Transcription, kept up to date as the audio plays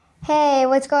Hey,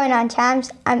 what's going on,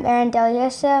 Chams? I'm Aaron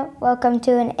Deliosa. Welcome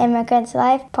to an Immigrant's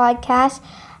Life podcast,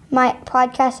 my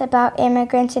podcast about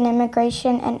immigrants and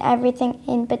immigration and everything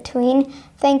in between.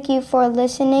 Thank you for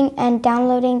listening and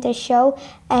downloading the show,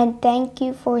 and thank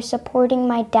you for supporting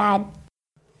my dad.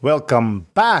 Welcome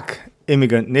back,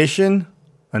 Immigrant Nation.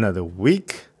 Another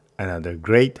week, another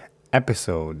great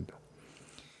episode.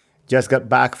 Just got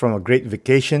back from a great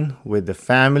vacation with the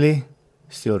family,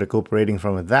 still recuperating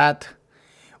from that.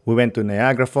 We went to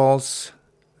Niagara Falls.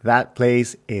 That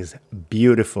place is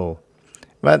beautiful,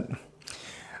 but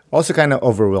also kind of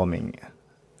overwhelming.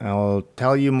 I'll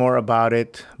tell you more about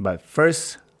it, but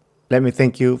first, let me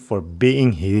thank you for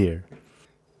being here.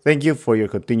 Thank you for your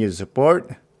continued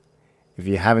support. If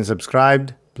you haven't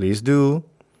subscribed, please do.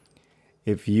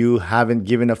 If you haven't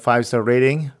given a 5-star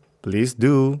rating, please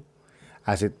do,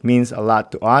 as it means a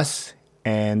lot to us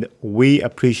and we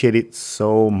appreciate it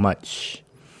so much.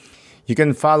 You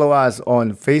can follow us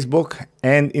on Facebook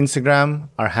and Instagram.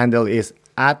 Our handle is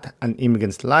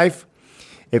 @AnImmigrant'sLife.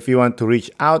 If you want to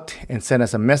reach out and send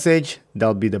us a message,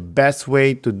 that'll be the best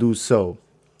way to do so.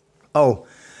 Oh,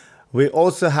 we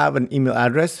also have an email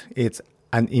address. It's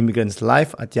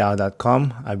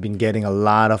animmigrant'slife@yahoo.com. I've been getting a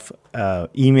lot of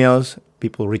emails,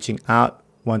 people reaching out,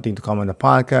 wanting to come on the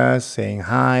podcast, saying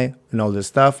hi, and all this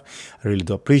stuff. I really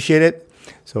do appreciate it.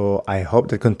 So I hope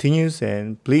that continues,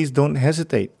 and please don't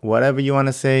hesitate. Whatever you want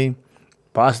to say,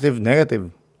 positive, negative,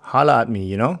 holla at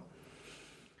me,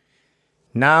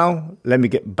 Now, let me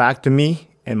get back to me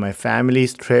and my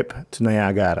family's trip to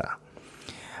Niagara.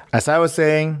 As I was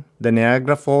saying, the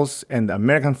Niagara Falls and the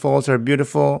American Falls are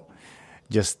beautiful.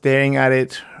 Just staring at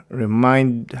it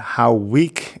remind how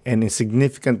weak and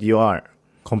insignificant you are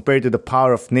compared to the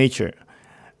power of nature.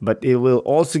 But it will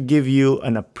also give you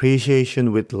an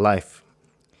appreciation with life.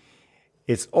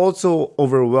 It's also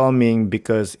overwhelming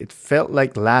because it felt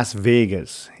like Las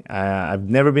Vegas. I've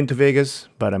never been to Vegas,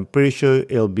 but I'm pretty sure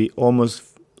it'll be almost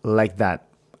like that,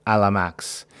 a la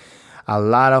Max. A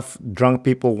lot of drunk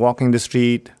people walking the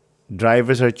street,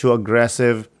 drivers are too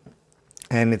aggressive,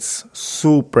 and it's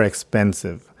super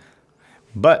expensive.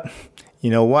 But you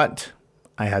know what?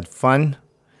 I had fun.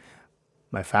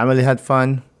 My family had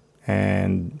fun,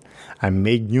 and I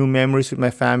made new memories with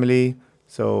my family,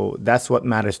 so that's what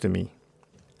matters to me.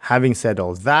 Having said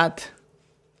all that,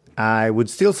 I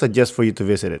would still suggest for you to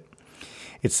visit it.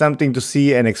 It's something to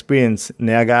see and experience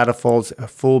Niagara Falls'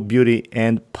 full beauty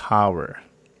and power.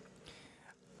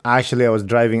 Actually, I was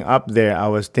driving up there. I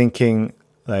was thinking,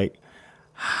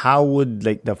 how would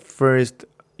the first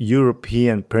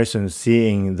European person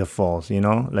seeing the falls,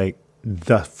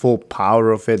 the full power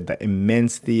of it, the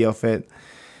immensity of it.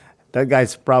 That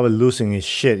guy's probably losing his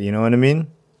shit, you know what I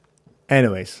mean?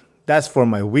 Anyways, that's for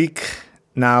my week.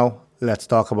 Now, let's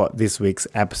talk about this week's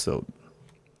episode.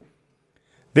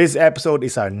 This episode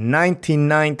is our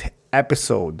 99th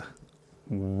episode.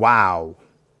 Wow.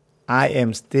 I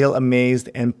am still amazed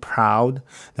and proud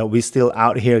that we're still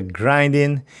out here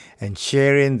grinding and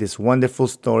sharing these wonderful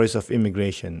stories of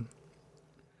immigration.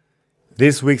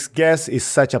 This week's guest is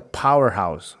such a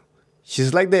powerhouse.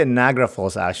 She's like the Niagara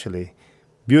Falls, actually.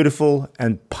 Beautiful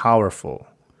and powerful.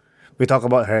 We talk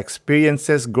about her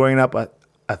experiences growing up a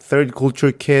third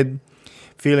culture kid,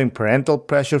 feeling parental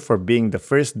pressure for being the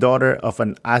first daughter of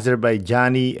an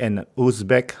Azerbaijani and an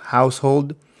Uzbek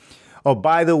household. Oh,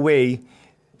 by the way,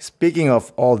 speaking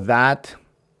of all that,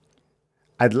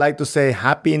 I'd like to say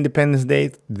Happy Independence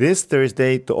Day this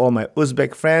Thursday to all my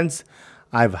Uzbek friends.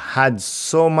 I've had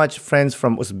so much friends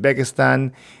from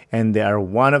Uzbekistan, and they are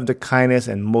one of the kindest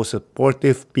and most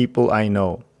supportive people I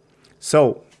know.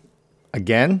 So,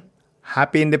 again,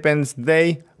 Happy Independence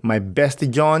Day, my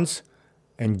bestie Johns.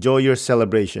 Enjoy your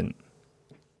celebration.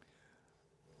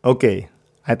 Okay,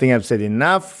 I think I've said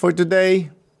enough for today.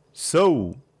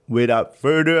 So, without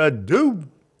further ado,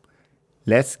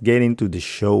 let's get into the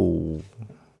show.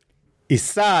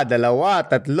 Isa, dalawa,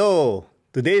 tatlo.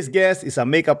 Today's guest is a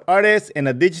makeup artist and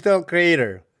a digital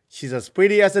creator. She's as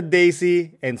pretty as a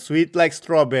daisy and sweet like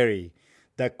strawberry.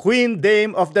 The queen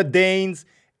dame of the Danes.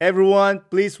 Everyone,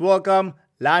 please welcome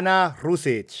Lana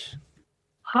Rusic.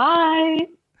 Hi,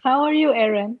 how are you,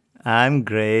 Aaron? I'm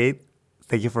great.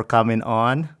 Thank you for coming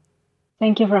on.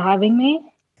 Thank you for having me.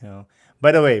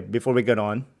 By the way, before we get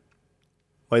on,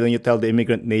 why don't you tell the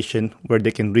Immigrant Nation where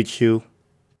they can reach you?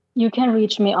 You can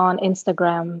reach me on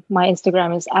Instagram. My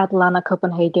Instagram is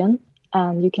 @LanaCopenhagen.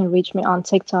 And you can reach me on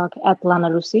TikTok @Lana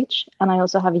Rusic. And I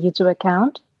also have a YouTube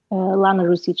account, Lana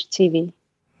Rusic TV.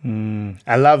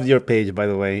 I love your page, by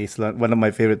the way. It's one of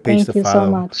my favorite pages to follow. Thank you so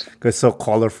much. Because it's so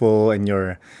colorful and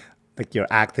your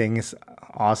acting is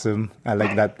awesome. I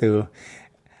like that too.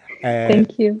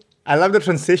 Thank you. I love the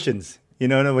transitions,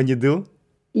 when you do.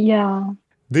 Yeah.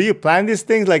 Do you plan these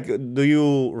things? Like, do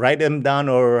you write them down,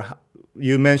 or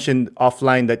you mentioned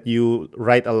offline that you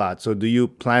write a lot. So do you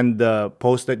plan the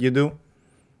posts that you do?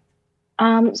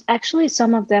 Actually,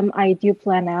 some of them I do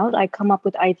plan out. I come up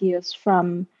with ideas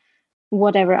from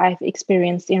whatever I've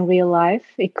experienced in real life.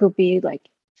 It could be like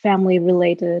family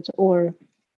related, or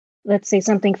let's say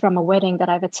something from a wedding that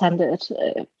I've attended.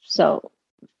 So,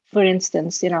 for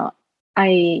instance,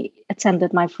 I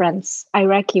attended my friend's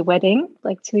Iraqi wedding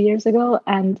like 2 years ago,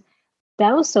 and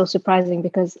that was so surprising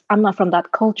because I'm not from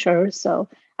that culture. So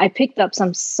I picked up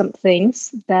some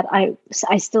things that I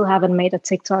still haven't made a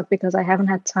TikTok because I haven't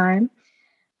had time.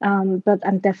 But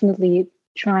I'm definitely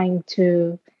trying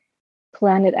to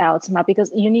plan it out somehow,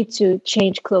 because you need to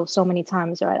change clothes so many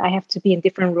times, right? I have to be in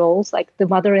different roles, like the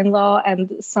mother-in-law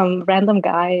and some random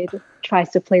guy that tries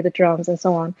to play the drums and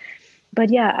so on. But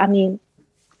yeah, I mean,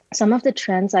 some of the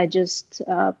trends I just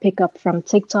pick up from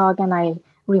TikTok and I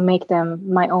remake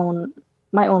them my own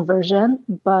version.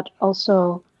 But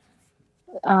also,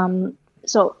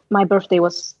 so my birthday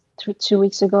was 2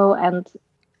 weeks ago, and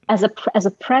as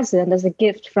a present, as a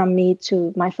gift from me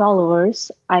to my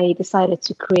followers, I decided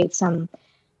to create some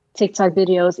TikTok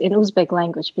videos in Uzbek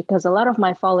language, because a lot of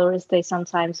my followers, they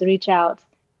sometimes reach out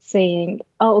saying,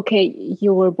 "Oh, okay,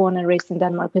 you were born and raised in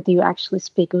Denmark, but do you actually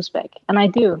speak Uzbek?" And I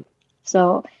do.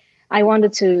 So I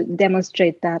wanted to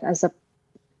demonstrate that as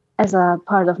a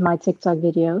part of my TikTok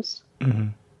videos.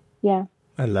 Yeah.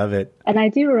 I love it. And I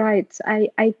do write. I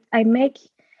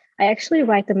actually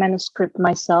write the manuscript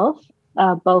myself,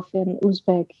 both in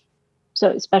Uzbek. So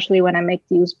especially when I make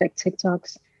the Uzbek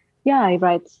TikToks, yeah, I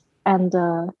write and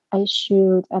I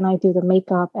shoot and I do the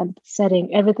makeup and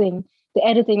setting, everything, the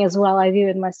editing as well. I do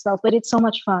it myself, but it's so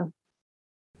much fun.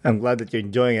 I'm glad that you're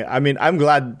enjoying it. I mean, I'm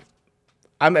glad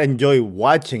I'm enjoying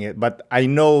watching it, but I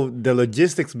know the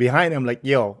logistics behind it. I'm like,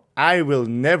 yo, I will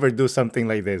never do something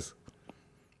like this.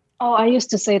 Oh, I used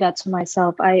to say that to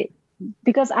myself.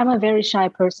 Because I'm a very shy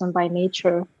person by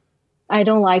nature. I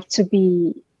don't like to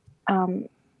be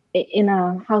in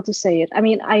a, how to say it. I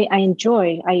mean,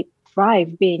 I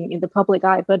thrive being in the public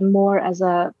eye, but more as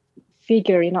a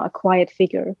figure, a quiet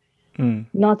figure,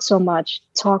 not so much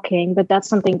talking. But that's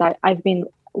something that I've been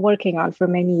working on for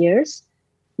many years.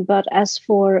 But as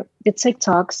for the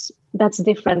TikToks, that's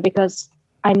different because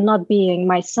I'm not being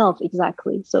myself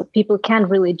exactly. So people can't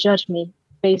really judge me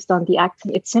based on the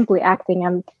acting. It's simply acting.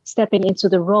 I'm stepping into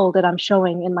the role that I'm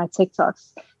showing in my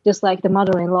TikToks, just like the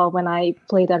mother-in-law when I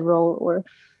play that role, or,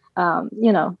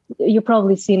 you've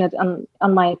probably seen it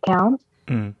on my account.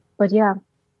 But yeah.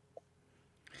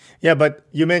 Yeah, but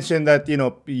you mentioned that,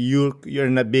 you're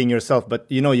not being yourself, but,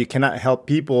 you cannot help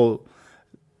people,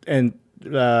 and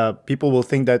people will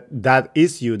think that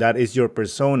is you, that is your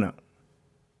persona.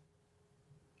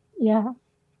 Yeah.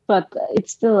 But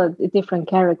it's still a different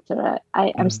character.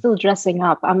 I'm still dressing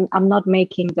up. I'm not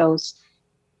making those,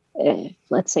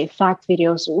 let's say, fact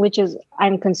videos, which is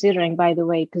I'm considering, by the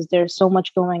way, because there's so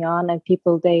much going on, and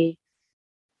people they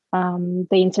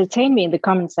entertain me in the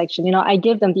comment section. I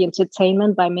give them the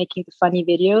entertainment by making the funny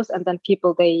videos, and then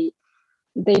people they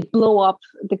blow up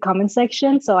the comment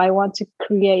section. So I want to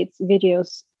create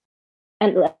videos,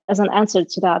 and as an answer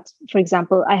to that, for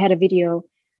example, I had a video.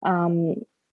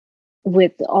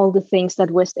 With all the things that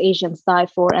West Asians die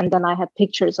for. And then I had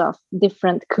pictures of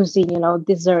different cuisine,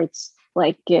 desserts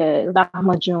like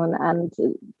lahmacun and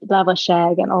lava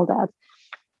shag and all that.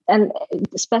 And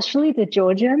especially the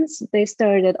Georgians, they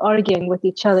started arguing with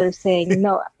each other saying,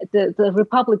 no, the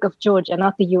Republic of Georgia,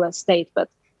 not the US state, but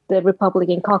the Republic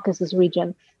in Caucasus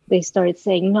region, they started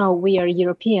saying, no, we are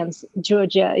Europeans.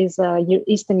 Georgia is a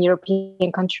Eastern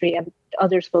European country. And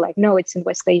others were like, no, it's in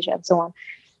West Asia, and so on.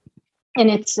 And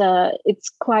it's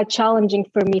quite challenging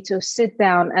for me to sit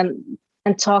down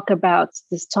and talk about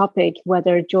this topic,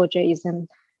 whether Georgia is in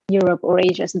Europe or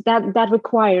Asia. So that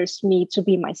requires me to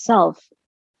be myself,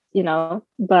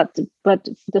 But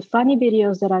the funny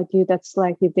videos that I do, that's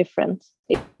slightly different.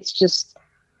 It's just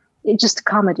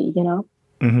comedy,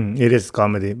 It is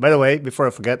comedy. By the way, before I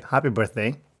forget, happy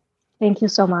birthday! Thank you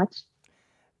so much.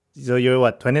 So you're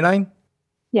what, 29?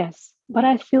 Yes, but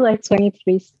I feel like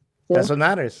 23 still. That's what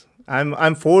matters.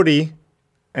 I'm 40,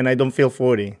 and I don't feel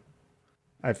 40.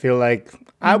 I feel like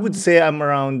I would say I'm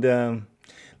around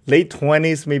late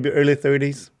 20s, maybe early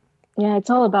 30s. Yeah, it's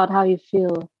all about how you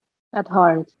feel at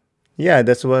heart. Yeah,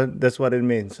 that's what it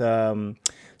means.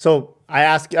 So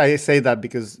I say that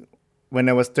because when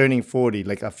I was turning 40,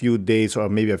 like a few days or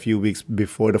maybe a few weeks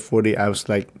before the 40, I was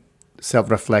like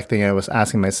self-reflecting. I was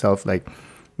asking myself, like,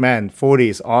 man, 40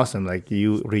 is awesome. Like,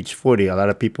 you reach 40. A lot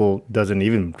of people doesn't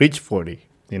even reach 40.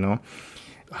 you know.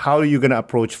 How are you going to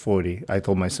approach 40? I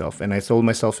told myself. And I told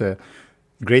myself,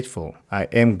 grateful. I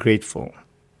am grateful.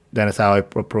 That is how I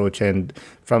approach. And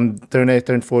from I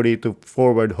turned 40 to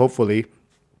forward, hopefully,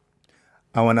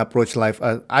 I want to approach life.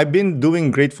 I've been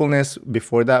doing gratefulness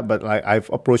before that, but I've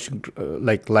approached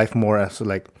like life more as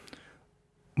like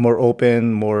more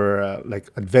open, more like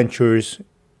adventures,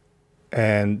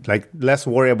 and like less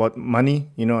worry about money.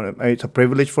 You know, it's a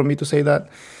privilege for me to say that.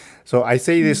 So I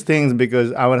say these things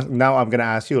because now I'm gonna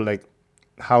ask you, like,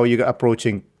 how are you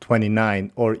approaching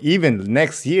 29, or even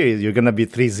next year you're gonna be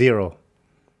 30?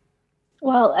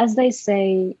 Well, as they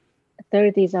say,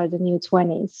 30s are the new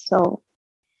 20s. So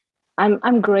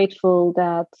I'm grateful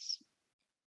that,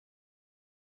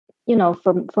 you know,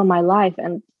 for my life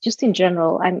and just in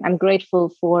general, I'm grateful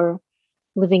for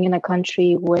living in a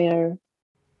country where,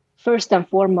 first and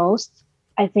foremost,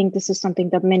 I think this is something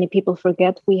that many people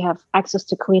forget. We have access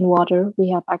to clean water.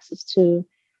 We have access to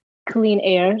clean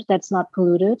air that's not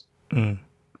polluted,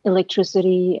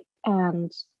 electricity,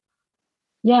 and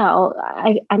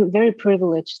I'm very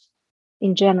privileged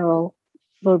in general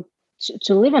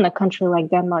to live in a country like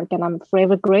Denmark, and I'm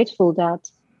forever grateful that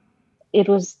it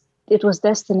was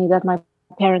destiny that my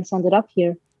parents ended up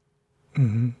here.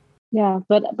 Mm-hmm. Yeah,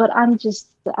 but I'm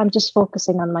just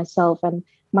focusing on myself and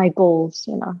my goals,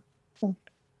 you know. So,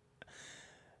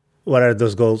 what are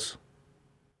those goals?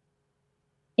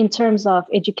 In terms of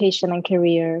education and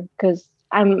career, because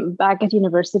I'm back at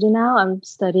university now, I'm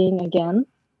studying again,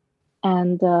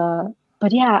 and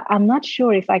but yeah, I'm not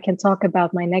sure if I can talk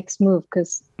about my next move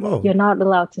because you're not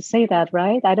allowed to say that,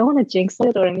 right? I don't want to jinx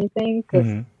it or anything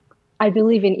because I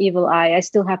believe in evil eye. I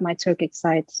still have my Turkic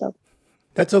side, so.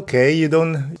 That's okay. You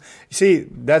don't see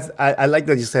I like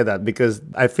that you said that because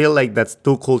I feel like that's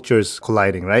two cultures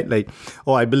colliding, right? Like,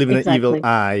 oh, I believe in an evil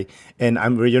eye, and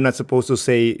you're not supposed to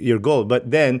say your goal. But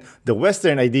then the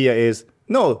Western idea is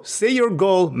no, say your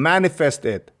goal, manifest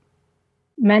it.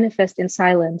 Manifest in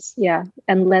silence, yeah,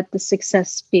 and let the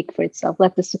success speak for itself.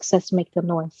 Let the success make the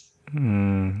noise.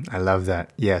 I love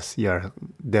that. Yes, you're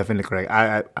definitely correct.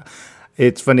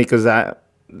 It's funny because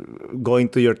going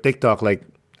to your TikTok, like.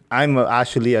 I'm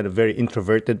actually a very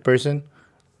introverted person.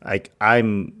 Like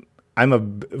I'm a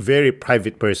very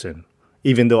private person,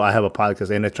 even though I have a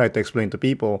podcast. And I try to explain to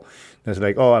people, it's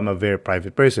like, oh, I'm a very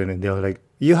private person, and they're like,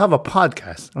 you have a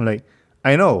podcast. I'm like,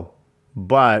 I know,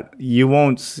 but you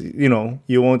won't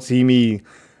see me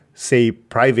say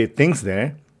private things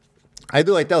there. I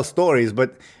do. I tell stories,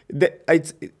 but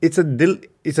it's a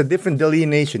different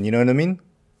delineation. You know what I mean?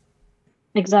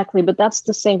 Exactly, but that's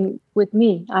the same with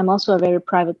me. I'm also a very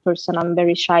private person. I'm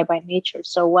very shy by nature.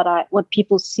 So what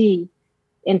people see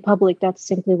in public, that's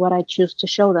simply what I choose to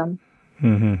show them.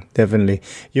 Mm-hmm, definitely.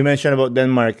 You mentioned about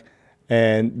Denmark,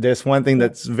 and there's one thing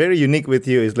that's very unique with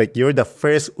you is like you're the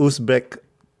first Uzbek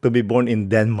to be born in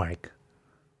Denmark.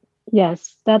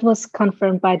 Yes, that was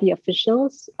confirmed by the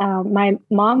officials. My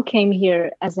mom came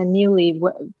here as a newly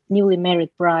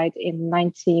married bride in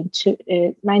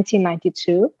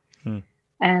 1992.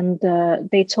 And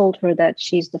they told her that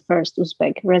she's the first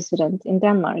Uzbek resident in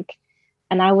Denmark.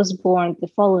 And I was born the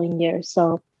following year.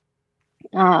 So,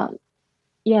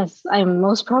 yes, I'm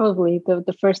most probably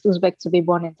the first Uzbek to be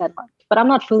born in Denmark. But I'm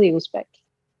not fully Uzbek.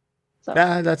 So.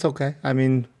 Yeah, that's okay. I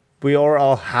mean, we are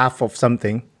all half of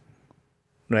something,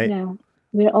 right? Yeah,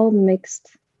 we're all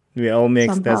mixed. We're all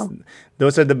mixed.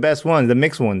 Those are the best ones, the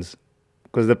mixed ones.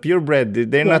 Because the purebred,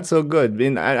 they're not so good.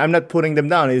 I'm not putting them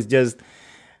down. It's just...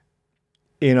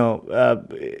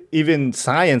 even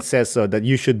science says so that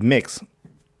you should mix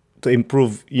to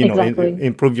improve,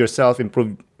 improve yourself,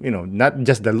 improve, not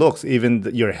just the looks, even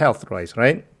your health,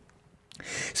 right?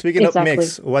 Speaking of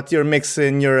mix, what's your mix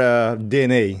in your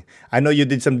DNA? I know you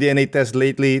did some DNA tests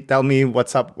lately. Tell me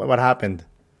what's up, what happened?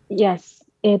 Yes,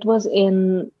 it was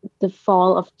in the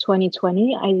fall of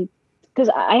 2020. Because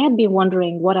I had been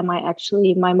wondering, what am I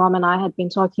actually, my mom and I had been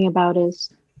talking about is,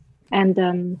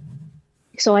 and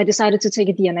so I decided to take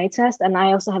a DNA test, and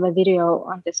I also have a video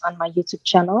on this on my YouTube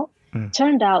channel.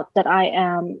 Turned out that I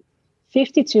am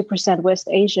 52% West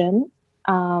Asian,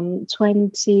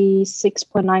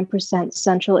 26.9%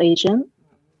 Central Asian,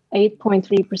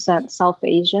 8.3% South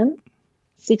Asian,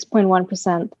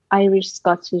 6.1% Irish,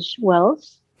 Scottish, Welsh,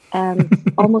 and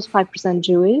almost 5%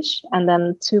 Jewish, and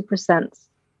then 2%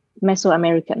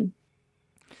 Mesoamerican.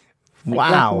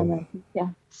 Wow. Yeah,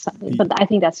 but I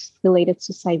think that's related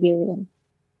to Siberian.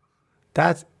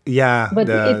 But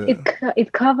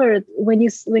it covered, when you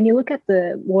look at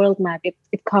the world map, it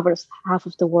covers half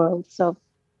of the world. So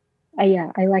I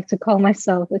like to call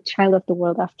myself a child of the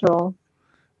world after all.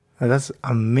 That's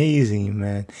amazing,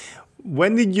 man.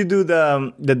 When did you do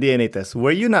the DNA test?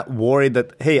 Were you not worried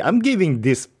that, hey, I'm giving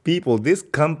these people, this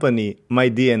company, my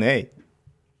DNA?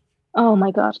 Oh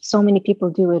my God, so many people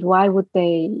do it. Why would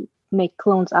they make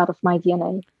clones out of my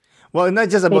DNA? Well, not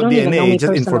just They about don't even know DNA, me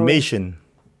just personally. information.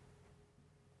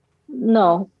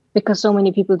 No, because so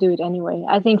many people do it anyway.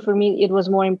 I think for me, it was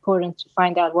more important to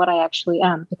find out what I actually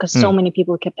am because so many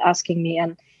people kept asking me,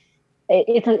 and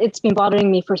it's been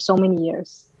bothering me for so many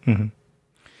years. Mm-hmm.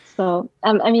 So,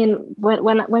 I mean,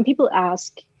 when people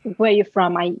ask where you're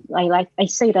from, I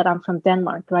say that I'm from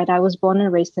Denmark, right? I was born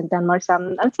and raised in Denmark. So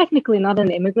I'm technically not an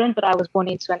immigrant, but I was born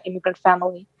into an immigrant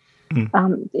family,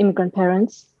 immigrant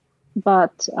parents.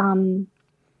 But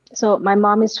so my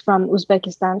mom is from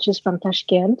Uzbekistan. She's from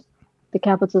Tashkent, the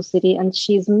capital city, and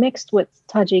she's mixed with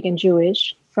Tajik and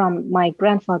Jewish from my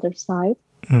grandfather's side.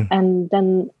 And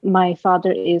then my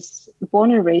father is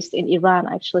born and raised in Iran,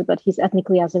 actually, but he's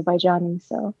ethnically Azerbaijani.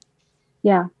 So,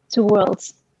 yeah, two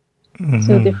worlds,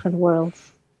 two different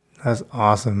worlds. That's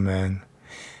awesome, man.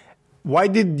 Why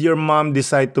did your mom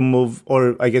decide to move,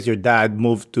 or I guess your dad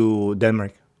moved to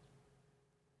Denmark?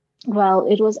 Well,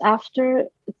 it was after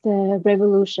the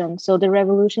revolution. So the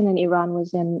revolution in Iran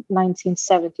was in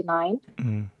 1979.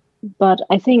 But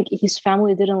I think his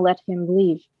family didn't let him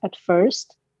leave at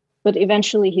first. But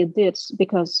eventually he did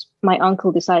because my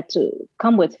uncle decided to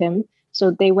come with him. So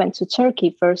they went to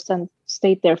Turkey first and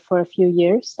stayed there for a few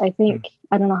years. I think,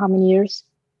 I don't know how many years.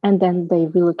 And then they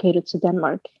relocated to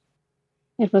Denmark.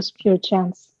 It was pure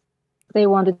chance. They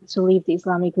wanted to leave the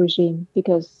Islamic regime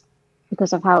because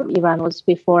of how Iran was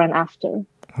before and after.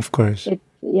 Of course. It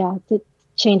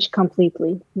changed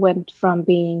completely. Went from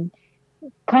being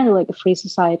kind of like a free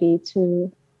society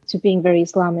to being very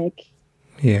Islamic.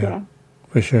 Yeah.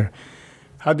 For sure.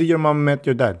 How did your mom met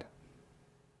your dad?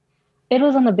 It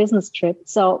was on a business trip.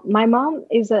 So my mom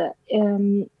is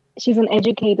she's an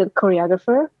educated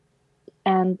choreographer,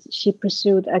 and she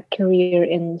pursued a career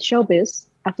in showbiz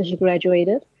after she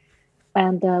graduated.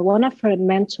 And one of her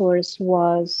mentors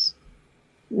was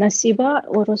Nasiba.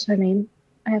 What was her name?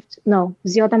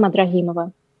 Ziyada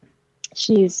Madrahimova.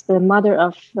 She's the mother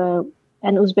of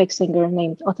an Uzbek singer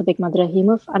named Otabek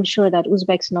Madrahimov. I'm sure that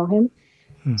Uzbeks know him.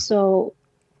 So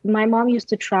my mom used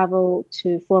to travel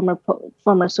to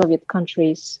former Soviet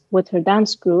countries with her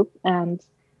dance group, and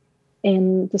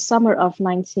in the summer of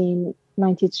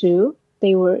 1992,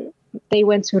 they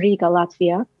went to Riga,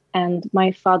 Latvia, and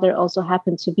my father also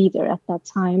happened to be there at that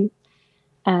time.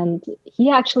 And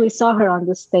he actually saw her on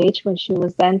the stage when she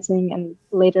was dancing, and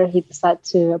later he decided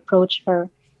to approach her,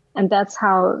 and that's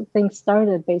how things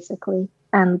started, basically.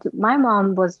 And my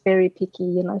mom was very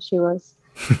picky,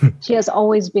 she has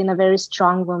always been a very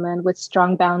strong woman with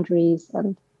strong boundaries.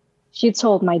 And she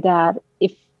told my dad,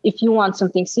 if you want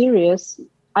something serious,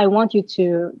 I want you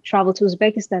to travel to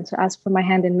Uzbekistan to ask for my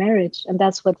hand in marriage. And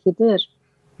that's what he did.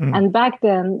 And back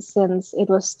then, since it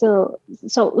was still,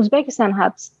 so Uzbekistan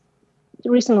had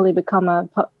recently become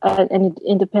an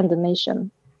independent nation,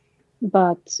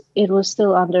 but it was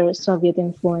still under Soviet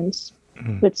influence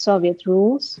with Soviet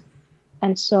rules.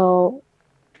 And so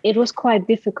it was quite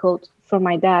difficult for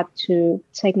my dad to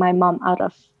take my mom out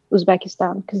of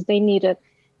Uzbekistan because they needed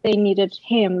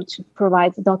him to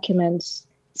provide documents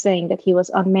saying that he was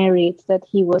unmarried, that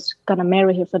he was going to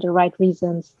marry her for the right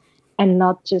reasons and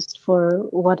not just for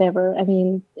whatever. I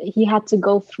mean, he had to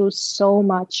go through so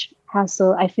much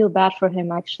hassle. I feel bad for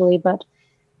him, actually, but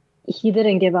he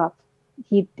didn't give up.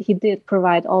 He did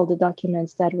provide all the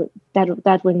documents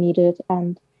that were needed.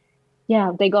 And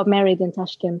yeah, they got married in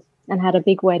Tashkent and had a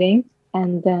big wedding.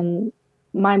 And then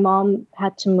my mom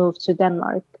had to move to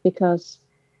Denmark because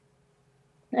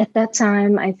at that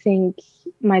time, I think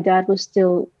my dad was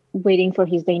still waiting for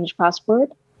his Danish passport.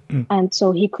 And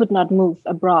so he could not move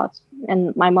abroad.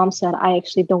 And my mom said, I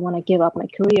actually don't want to give up my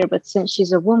career. But since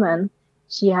she's a woman,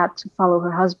 she had to follow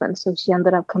her husband. So she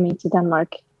ended up coming to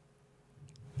Denmark.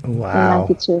 Wow.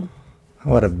 In 92.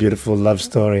 What a beautiful love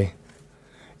story.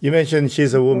 You mentioned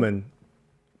she's a woman.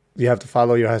 You have to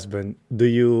follow your husband. Do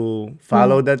you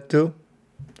follow that too?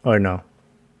 Or no?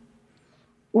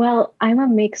 Well, I'm a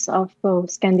mix of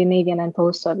both Scandinavian and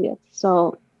post-Soviet.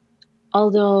 So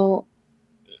although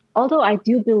I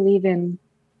do believe in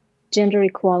gender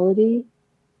equality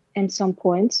in some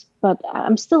points, but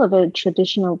I'm still a very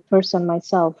traditional person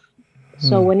myself.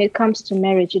 So when it comes to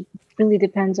marriage, it really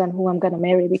depends on who I'm going to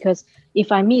marry, because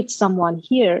if I meet someone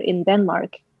here in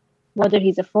Denmark, whether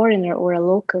he's a foreigner or a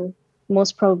local,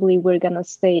 most probably we're going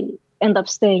to end up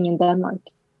staying in Denmark.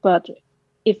 But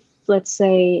if, let's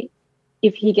say,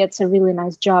 if he gets a really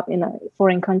nice job in a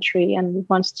foreign country and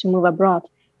wants to move abroad,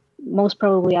 most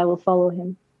probably I will follow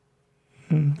him.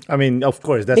 I mean, of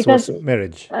course, that's because what's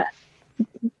marriage.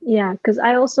 yeah, because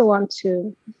I also want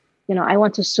to, I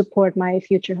want to support my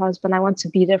future husband. I want to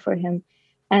be there for him.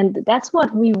 And that's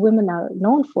what we women are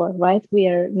known for, right? We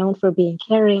are known for being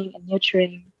caring and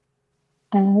nurturing.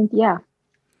 And yeah,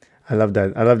 I love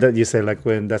that. I love that you say like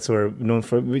when that's what we're known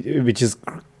for, which is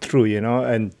true,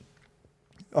 And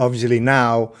obviously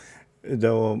now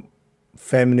the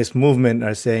feminist movement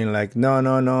are saying like, no,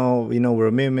 no, no,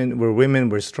 we're women,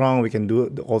 we're strong, we can do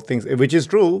all things, which is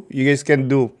true. You guys can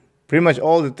do pretty much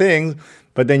all the things,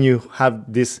 but then you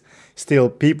have this still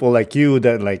people like you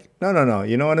that like, no, no, no,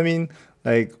 you know what I mean?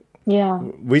 Like, yeah,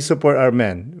 we support our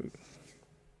men.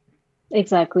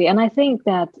 exactly. And I think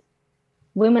that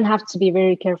women have to be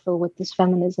very careful with this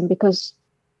feminism, because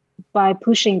by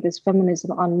pushing this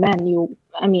feminism on men,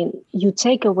 you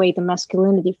take away the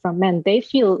masculinity from men.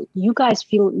 You guys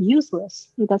feel useless.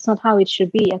 That's not how it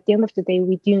should be. At the end of the day,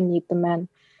 we do need the men.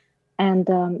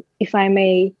 And if I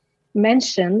may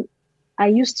mention, I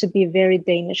used to be very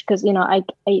Danish because,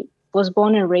 I was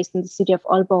born and raised in the city of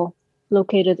Aalborg,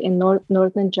 located in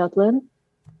northern Jutland,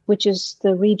 which is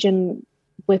the region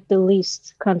with the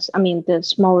the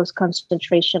smallest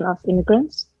concentration of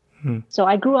immigrants. So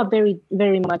I grew up very,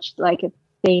 very much like a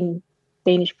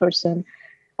Danish person.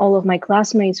 All of my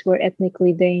classmates were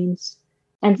ethnically Danes.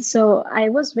 And so I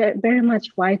was very, very much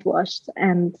whitewashed.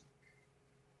 And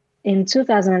in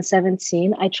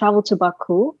 2017, I traveled to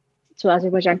Baku, to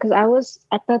Azerbaijan, because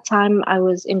at that time, I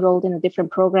was enrolled in a different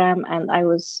program, and I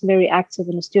was very active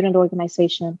in a student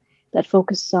organization that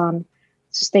focused on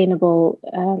sustainable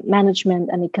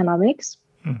management and economics.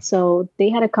 So they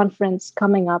had a conference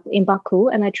coming up in Baku,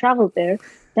 and I traveled there.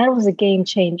 That was a game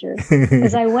changer,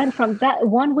 because I went from that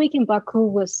 1 week in Baku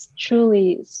was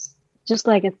truly just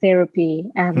like a therapy,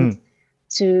 and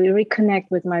to reconnect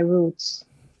with my roots.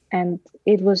 And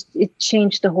it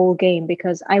changed the whole game,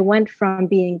 because I went from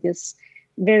being this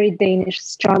very Danish,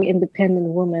 strong, independent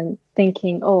woman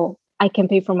thinking, oh, I can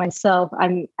pay for myself,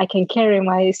 I can carry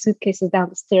my suitcases down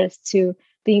the stairs, to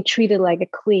being treated like a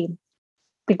queen.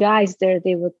 The guys there,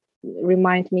 they would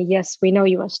remind me, yes, we know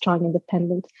you are strong,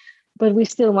 independent, but we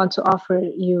still want to offer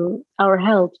you our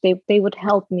help. They would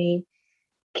help me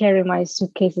carry my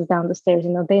suitcases down the stairs.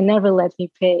 They never let me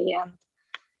pay. And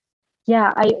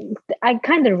yeah, I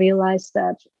kind of realized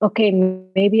that, okay,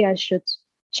 maybe I should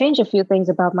change a few things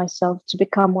about myself to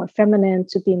become more feminine,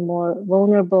 to be more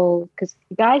vulnerable, because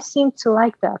guys seem to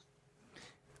like that.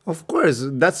 Of course,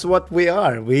 that's what we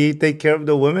are. We take care of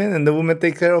the women, and the women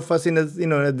take care of us in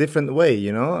a different way.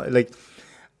 Like,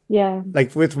 yeah,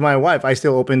 like with my wife, I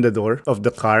still open the door of the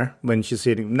car when she's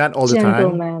sitting. Not all the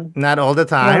time. Not all the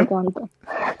time.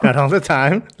 Not all the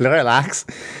time. Relax.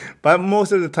 But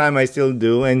most of the time, I still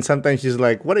do. And sometimes she's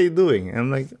like, "What are you doing?" And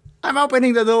I'm like, "I'm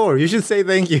opening the door. You should say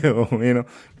thank you."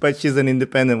 But she's an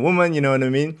independent woman. You know what I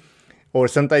mean? Or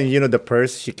sometimes, the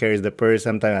purse. She carries the purse.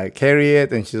 Sometimes I carry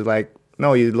it, and she's like,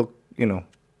 no, you look,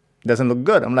 doesn't look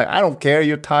good. I'm like, I don't care.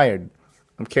 You're tired.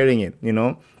 I'm carrying it,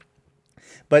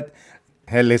 But,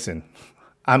 hey, listen,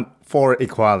 I'm for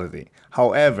equality.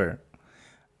 However,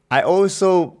 I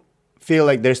also feel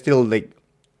like there's still like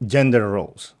gender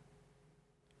roles.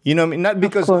 You know what I mean? Not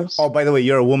because, oh, by the way,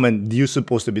 you're a woman, you're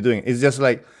supposed to be doing it. It's just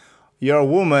like, you're a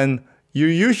woman, you're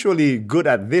usually good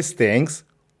at these things,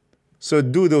 so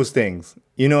do those things.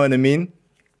 You know what I mean?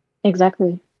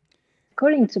 Exactly.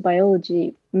 According to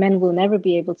biology, men will never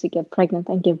be able to get pregnant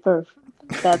and give birth.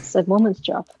 That's a woman's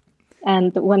job.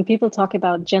 And when people talk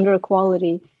about gender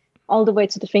equality, all the way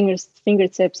to the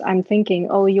fingertips, I'm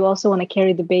thinking, oh, you also want to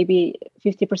carry the baby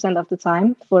 50% of the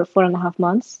time for 4.5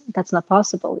 months? That's not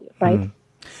possible, right?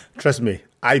 Trust me,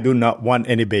 I do not want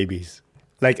any babies.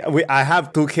 Like, I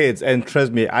have 2 kids, and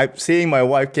trust me, I'm seeing my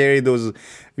wife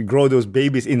grow those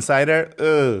babies inside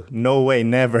her. No way,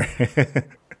 never.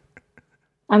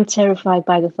 I'm terrified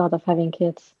by the thought of having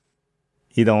kids.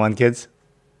 You don't want kids?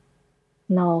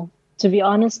 No. To be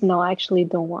honest, no, I actually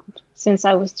don't want. Since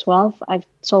I was 12, I've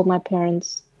told my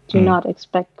parents, do not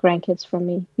expect grandkids from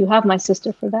me. You have my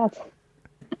sister for that.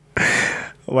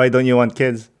 Why don't you want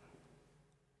kids?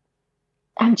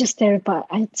 I'm just terrified.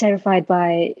 I'm terrified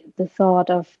by the thought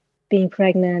of being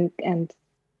pregnant and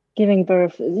giving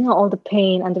birth, all the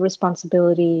pain and the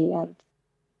responsibility. And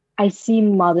I see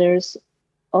mothers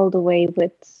all the way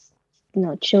with,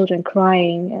 children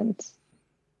crying, and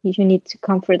you need to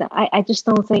comfort them. I just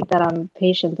don't think that I'm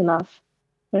patient enough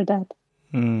for that.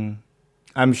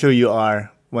 I'm sure you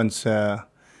are once,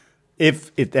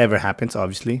 if it ever happens,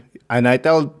 obviously. And I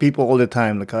tell people all the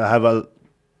time, like, I have a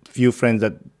few friends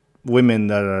women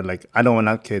that are like, I don't want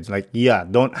to have kids. Like, yeah,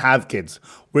 don't have kids.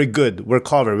 We're good. We're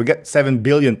covered. We got 7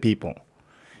 billion people.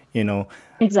 you know.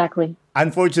 Exactly.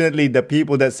 Unfortunately, the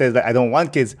people that says that I don't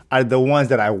want kids are the ones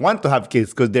that I want to have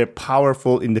kids because they're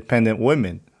powerful, independent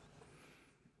women.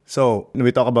 So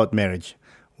we talk about marriage.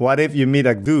 What if you meet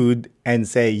a dude and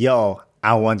say, yo,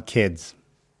 I want kids?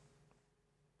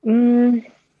 Mm,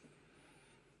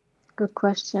 good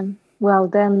question. Well,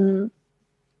 then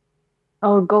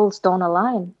our goals don't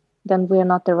align. Then we're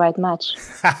not the right match.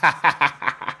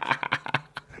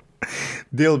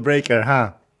 Deal breaker,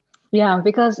 huh? Yeah,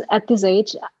 because at this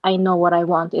age, I know what I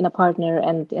want in a partner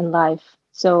and in life.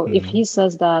 So if he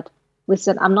says that,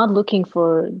 listen, I'm not looking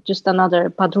for just another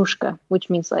padrushka, which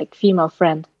means like female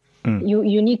friend.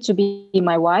 You need to be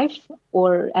my wife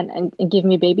or and give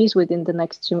me babies within the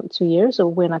next 2 years, or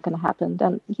we're not going to happen.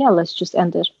 Then yeah, let's just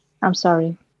end it. I'm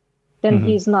sorry. Then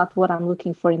he's not what I'm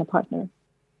looking for in a partner.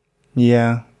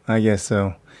 Yeah, I guess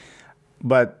so.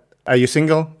 But are you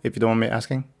single, if you don't want me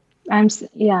asking? I'm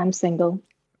single.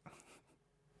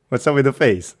 What's up with the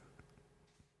face?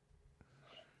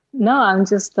 No, I'm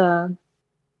just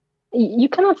you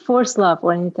cannot force love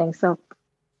or anything. So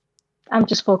I'm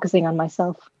just focusing on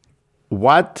myself.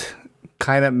 What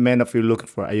kind of men are you looking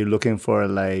for? Are you looking for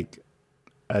like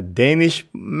a Danish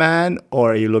man,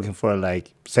 or are you looking for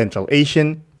like Central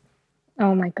Asian?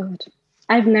 Oh my God.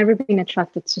 I've never been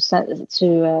attracted to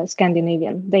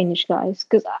Scandinavian Danish guys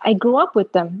because I grew up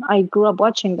with them. I grew up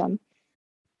watching them.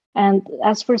 And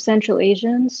as for Central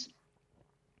Asians,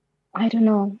 I don't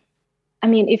know. I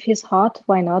mean, if he's hot,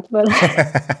 why not? But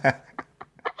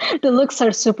the looks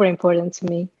are super important to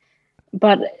me.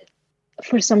 But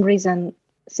for some reason,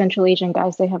 Central Asian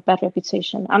guys, they have bad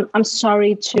reputation. I'm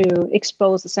sorry to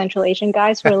expose the Central Asian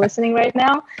guys who are listening right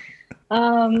now.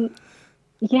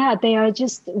 Yeah, they are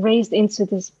just raised into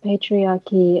this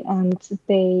patriarchy, and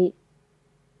they,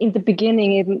 in the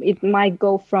beginning, it might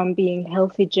go from being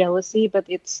healthy jealousy, but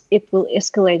it will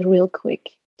escalate real quick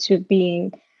to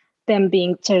being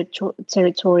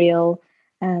territorial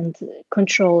and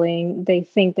controlling. They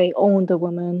think they own the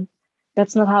woman.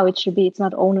 That's not how it should be. It's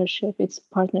not ownership, it's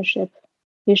partnership.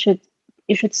 You should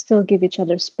still give each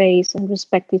other space and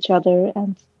respect each other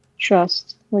and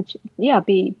trust, which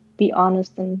be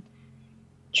honest and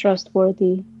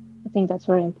trustworthy. I think that's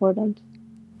very important.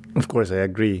 Of course, I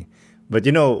agree. But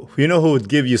you know who would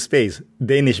give you space?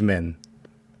 Danish men.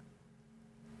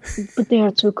 But they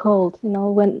are too cold.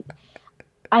 When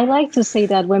I like to say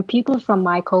that when people from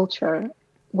my culture,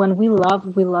 when we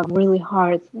love really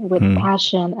hard with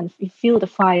passion and we feel the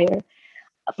fire.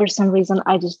 For some reason,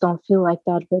 I just don't feel like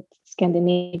that with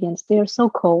Scandinavians. They are so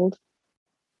cold.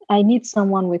 I need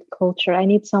someone with culture. I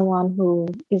need someone who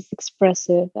is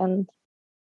expressive and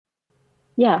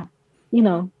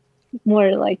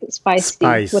more like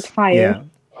spicy with fire.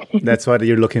 Yeah, that's what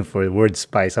you're looking for. The word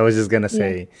spice. I was just gonna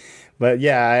say, but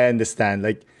yeah, I understand.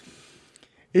 Like,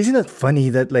 isn't it funny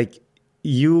that like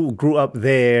you grew up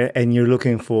there and you're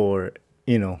looking for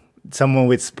someone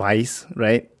with spice,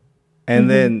 right? And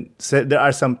then there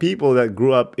are some people that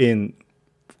grew up in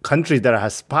countries that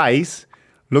has spice,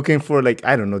 looking for like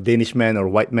I don't know, Danish man or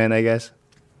white man, I guess.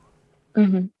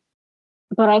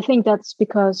 But I think that's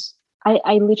because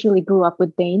I literally grew up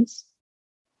with Danes,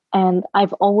 and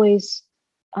I've always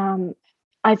been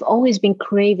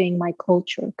craving my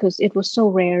culture because it was so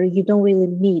rare. You don't really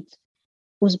meet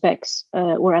Uzbeks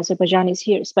or Azerbaijanis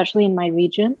here, especially in my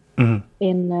region,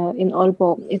 in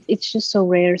Orbo. It's just so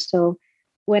rare. So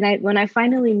when I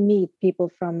finally meet people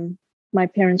from my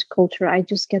parents' culture, I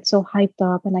just get so hyped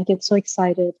up and I get so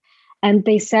excited, and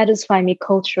they satisfy me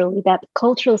culturally. That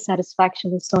cultural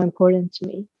satisfaction is so important to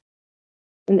me.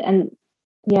 And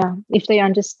yeah, if they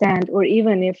understand, or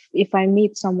even if I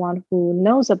meet someone who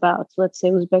knows about, let's say,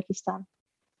 Uzbekistan,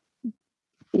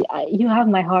 you have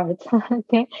my heart.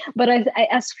 Okay. But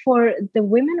as for the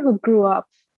women who grew up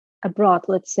abroad,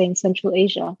 let's say in Central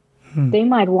Asia, they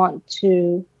might want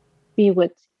to be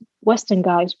with Western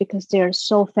guys because they're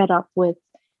so fed up with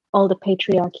all the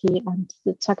patriarchy and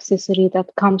the toxicity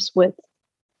that comes with,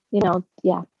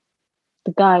 the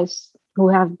guys who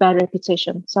have bad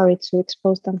reputation. Sorry to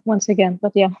expose them once again,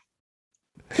 but yeah.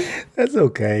 That's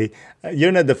okay.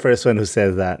 You're not the first one who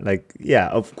says that. Like, yeah,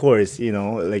 of course,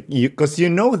 like because you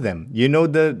know them, you know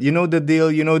the deal,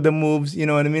 you know the moves, you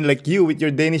know what I mean? Like you with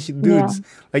your Danish dudes,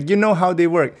 like you know how they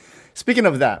work. Speaking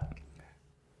of that,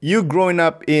 you growing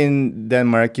up in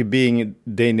Denmark, you being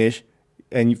Danish,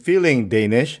 and you feeling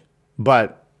Danish,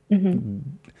 but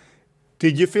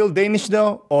did you feel Danish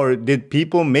though, or did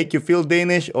people make you feel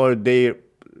Danish, or they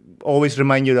always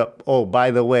remind you that, oh, by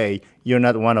the way, you're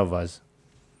not one of us?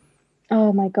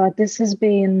 Oh my God, this has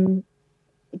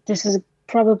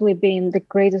probably been the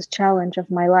greatest challenge of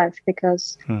my life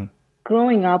because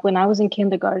growing up, when I was in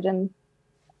kindergarten,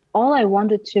 all I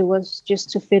wanted to was just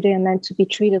to fit in and to be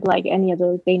treated like any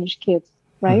other Danish kid,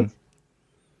 right?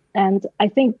 And I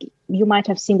think you might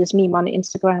have seen this meme on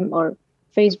Instagram or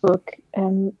Facebook.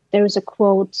 There is a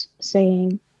quote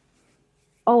saying,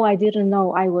 "Oh, I didn't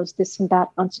know I was this and that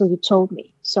until you told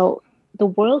me." So the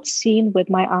world seen with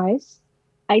my eyes,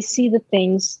 I see the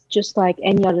things just like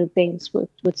any other Danes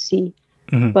would see.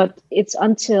 But it's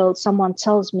until someone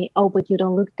tells me, "Oh, but you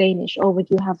don't look Danish. Oh,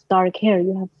 but you have dark hair.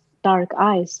 You have dark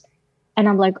eyes." And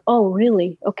I'm like, "Oh,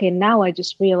 really? Okay, now I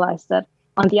just realized that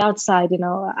on the outside,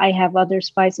 I have other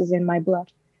spices in my blood."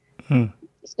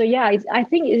 So yeah, I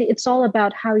think it's all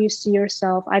about how you see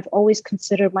yourself. I've always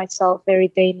considered myself very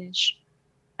Danish,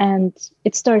 and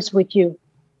it starts with you.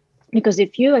 Because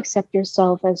if you accept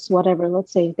yourself as whatever,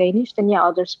 let's say Danish, then yeah,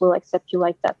 others will accept you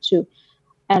like that too.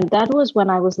 And that was when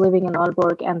I was living in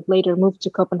Aalborg and later moved to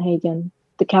Copenhagen,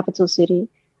 the capital city.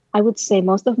 I would say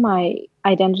most of my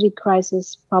identity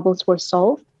crisis problems were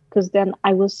solved because then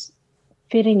I was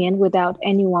fitting in without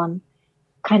anyone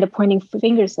kind of pointing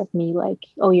fingers at me like,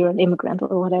 "Oh, you're an immigrant,"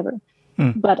 or whatever.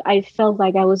 But I felt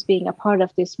like I was being a part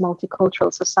of this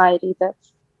multicultural society that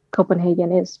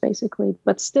Copenhagen is, basically.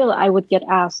 But still, I would get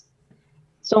asked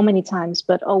so many times,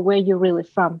 but "Oh, where you really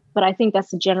from?" But I think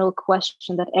that's a general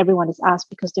question that everyone is asked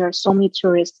because there are so many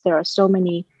tourists, there are so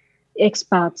many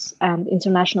expats and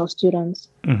international students.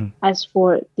 As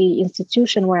for the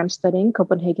institution where I'm studying,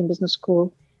 Copenhagen Business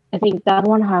School, I think that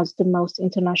one has the most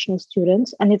international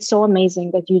students, and it's so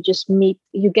amazing that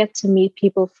you get to meet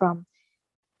people from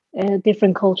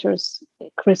different cultures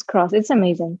crisscross. It's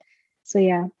amazing. So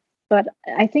yeah. But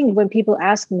I think when people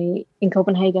ask me in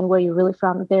Copenhagen, "Where you're really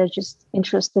from?" they're just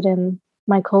interested in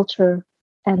my culture.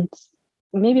 And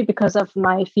maybe because of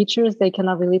my features, they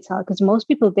cannot really tell. Because most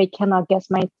people, they cannot guess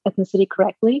my ethnicity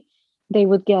correctly. They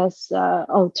would guess,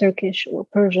 oh, Turkish or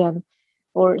Persian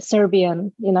or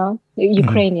Serbian,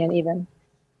 Ukrainian even.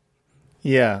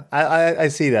 Yeah, I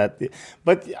see that.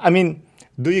 But I mean,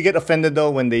 do you get offended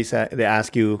though when they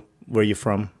ask you where you're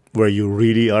from, where you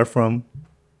really are from?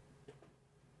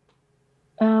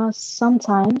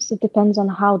 Sometimes it depends on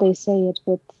how they say it,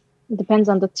 but it depends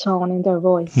on the tone in their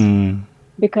voice.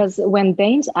 Because when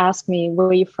Danes ask me, "Where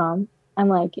are you from?" I'm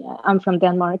like, "I'm from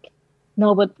Denmark."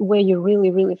 "No, but where you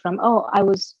really, really from?" "Oh, I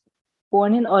was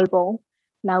born in Aalborg,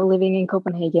 now living in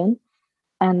Copenhagen.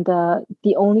 And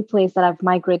the only place that I've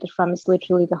migrated from is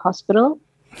literally the hospital."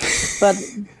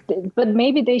 But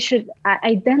maybe they should,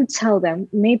 I then tell them,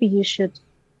 "Maybe you should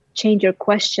change your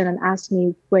question and ask me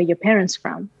where your parents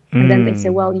from." And then they say,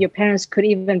 "Well, your parents could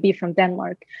even be from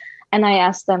Denmark." And I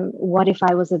ask them, "What if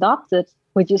I was adopted?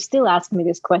 Would you still ask me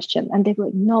this question?" And they'd be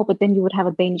like, "No, but then you would have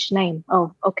a Danish name."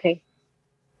 "Oh, okay."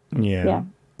 Yeah.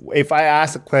 If I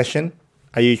ask a question,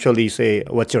 I usually say,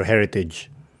 "What's your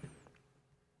heritage?"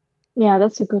 Yeah,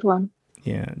 that's a good one.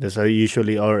 Yeah, that's how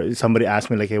usually, or somebody asks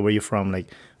me like, "Hey, where you from?" Like,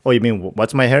 "Oh, you mean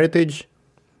what's my heritage?"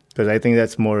 Because I think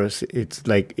that's more. It's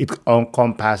like it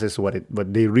encompasses what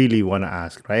they really want to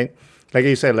ask, right? Like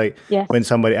you said, like Yes. when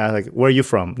somebody asks, like, "Where are you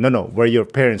from?" No, where are your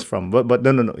parents from? But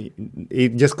no.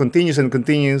 It just continues and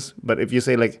continues. But if you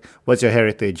say like, "What's your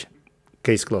heritage?"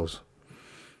 Case closed.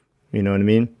 You know what I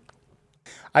mean?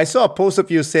 I saw a post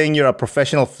of you saying you're a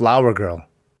professional flower girl.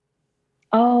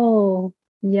 Oh,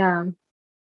 yeah.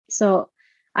 So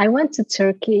I went to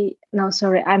Turkey. No,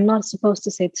 sorry, I'm not supposed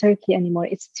to say Turkey anymore.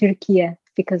 It's Turkey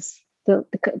because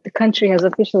the country has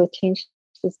officially changed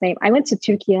its name. I went to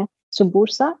Turkey, to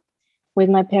Bursa, with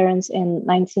my parents in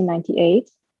 1998.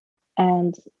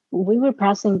 And we were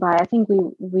passing by, I think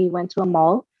we went to a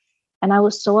mall, and I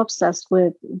was so obsessed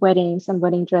with weddings and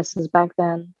wedding dresses back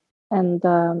then. And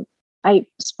I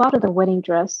spotted a wedding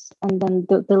dress, and then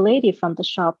the lady from the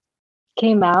shop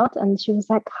came out and she was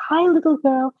like, "Hi, little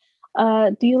girl.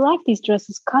 Do you like these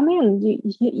dresses? Come in.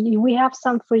 We have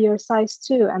some for your size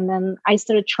too." And then I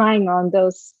started trying on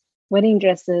those wedding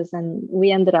dresses, and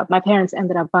my parents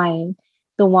ended up buying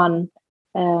the one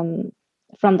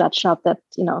from that shop that,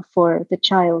 for the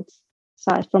child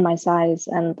size, for my size.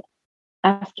 And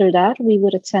after that, we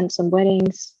would attend some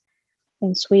weddings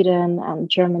in Sweden and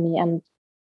Germany. And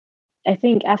I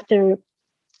think after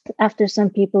some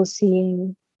people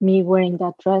seeing me wearing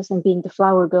that dress and being the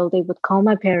flower girl, they would call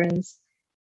my parents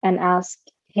and ask,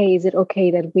 "Hey, is it okay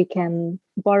that we can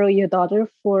borrow your daughter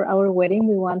for our wedding?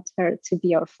 We want her to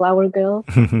be our flower girl."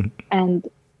 And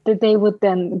they would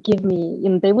then give me,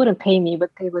 they wouldn't pay me,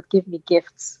 but they would give me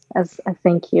gifts as a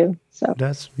thank you. So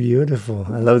That's beautiful.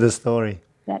 I love the story.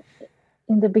 that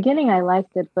in the beginning, I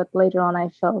liked it, but later on, I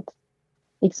felt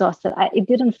exhausted. It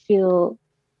didn't feel,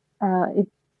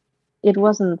 it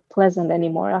wasn't pleasant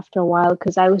anymore after a while,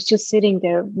 because I was just sitting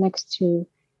there next to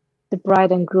the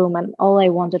bride and groom, and all I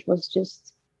wanted was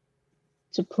just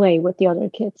to play with the other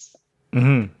kids.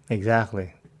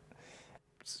 Exactly.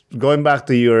 Going back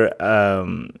to your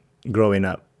growing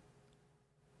up,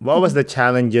 what was the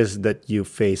challenges that you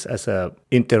face as a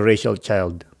interracial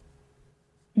child?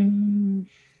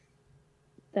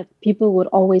 That people would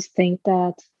always think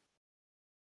that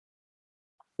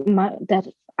that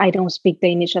I don't speak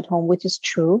Danish at home, which is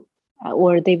true,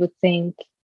 or they would think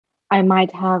I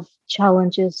might have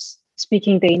challenges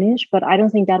speaking Danish, but I don't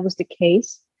think that was the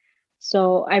case.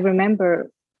 So I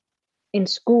remember in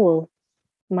school,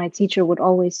 my teacher would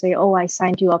always say, "Oh, I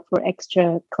signed you up for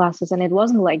extra classes," and it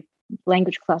wasn't like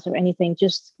language class or anything,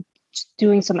 just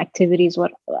doing some activities,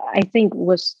 what I think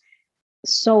was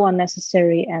so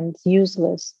unnecessary and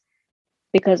useless,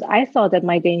 because I thought that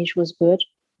my Danish was good,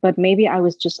 but maybe I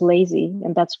was just lazy,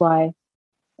 and that's why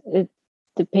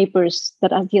the papers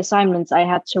the assignments I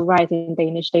had to write in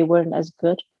Danish, they weren't as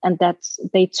good, and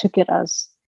they took it as,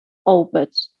 oh, but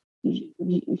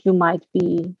you might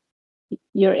be,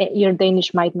 your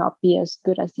Danish might not be as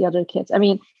good as the other kids. I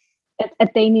mean,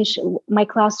 at Danish, my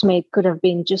classmate could have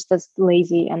been just as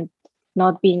lazy and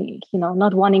not being,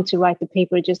 not wanting to write the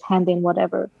paper, just hand in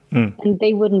whatever. And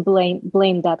they wouldn't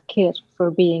blame that kid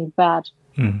for being bad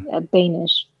at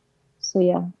Danish. So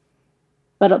yeah,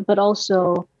 but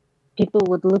also people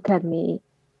would look at me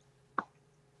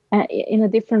in a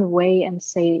different way and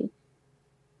say,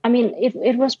 I mean,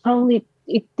 it was probably,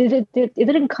 it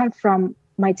didn't come from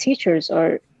my teachers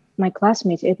or my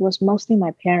classmates. It was mostly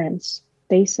my parents.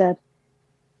 They said,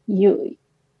 you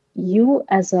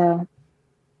as a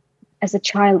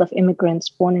child of immigrants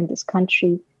born in this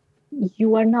country,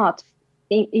 you're not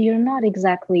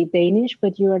exactly Danish,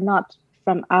 but you are not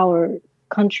from our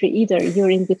country either. You're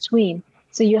in between.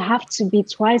 So you have to be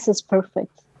twice as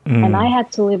perfect. And I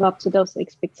had to live up to those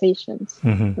expectations.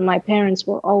 And my parents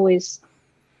were always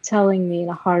telling me in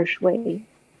a harsh way,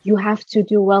 you have to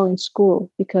do well in school,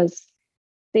 because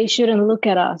they shouldn't look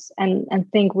at us and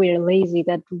think we're lazy,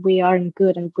 that we aren't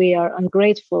good and we are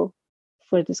ungrateful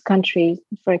for this country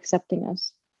for accepting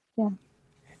us. Yeah.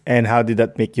 And how did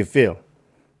that make you feel?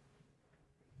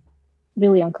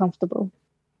 Really uncomfortable,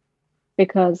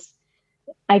 because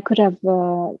I could have,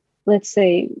 let's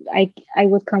say, I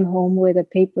would come home with a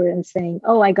paper and saying,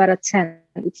 oh, I got a 10.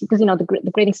 It's because,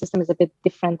 the grading system is a bit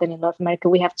different than in North America.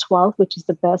 We have 12, which is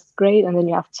the best grade, and then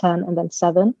you have 10 and then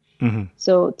 7.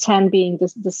 So 10 being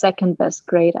the second best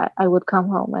grade, I would come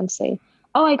home and say,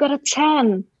 oh, I got a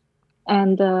 10.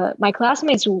 And my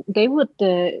classmates, they would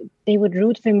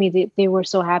root for me. They were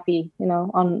so happy,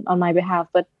 on my behalf.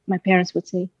 But my parents would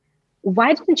say,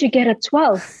 why didn't you get a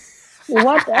 12?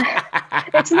 What?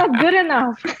 It's not good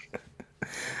enough.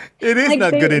 It is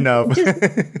not good enough.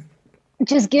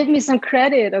 just give me some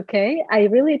credit, okay? I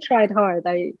really tried hard.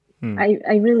 I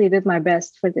really did my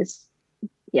best for this.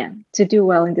 Yeah, to do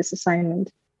well in this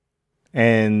assignment.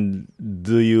 And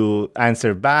do you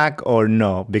answer back or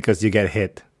no, because you get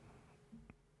hit?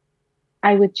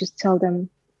 I would just tell them,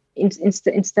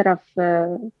 instead of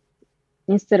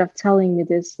telling me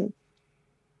this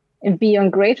and be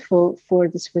ungrateful for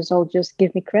this result, just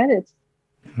give me credit.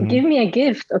 Give me a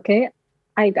gift, okay?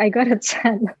 I got a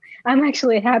 10. I'm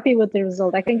actually happy with the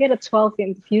result. I can get a 12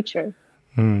 in the future.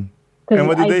 And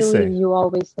what did they say? You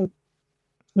always think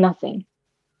nothing.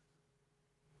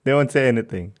 They won't say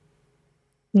anything.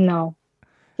 No.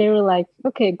 They were like,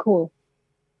 okay, cool.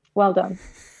 Well done.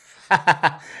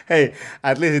 Hey,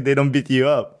 at least they don't beat you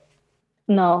up.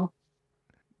 No.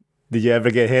 Did you ever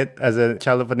get hit as a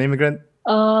child of an immigrant?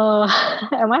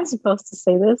 Am I supposed to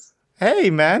say this?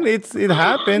 Hey, man, it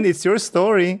happened. It's your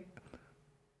story.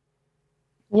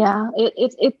 Yeah,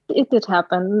 it did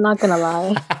happen. I'm not gonna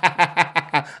lie.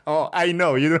 Oh, I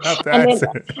know. You don't have to answer.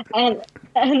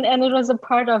 And it was a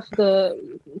part of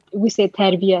we say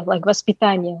terbiye, like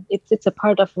vaspitание. It's a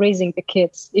part of raising the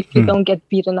kids. If you don't get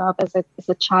beaten up as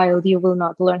a child, you will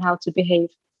not learn how to behave,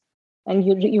 and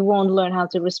you won't learn how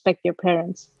to respect your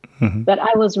parents. But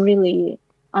I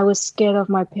was scared of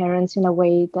my parents in a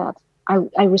way that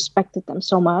I respected them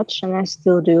so much, and I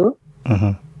still do.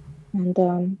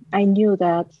 And I knew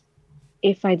that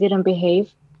if I didn't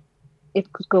behave,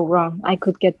 it could go wrong. I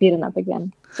could get beaten up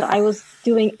again. So I was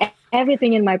doing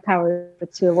everything in my power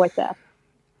to avoid that.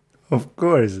 Of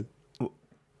course.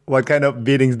 What kind of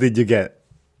beatings did you get?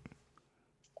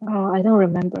 Oh, I don't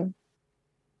remember.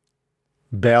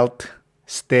 Belt,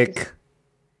 stick.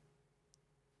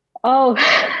 Oh,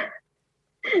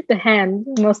 the hand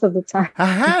most of the time. A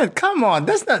hand? Come on,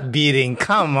 that's not beating.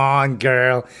 Come on,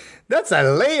 girl. That's a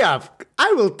layup. I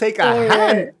will take a Or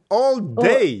hand all or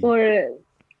day.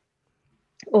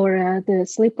 the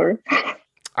slipper.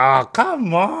 Oh,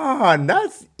 come on.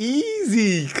 That's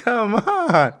easy. Come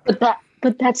on.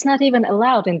 But that's not even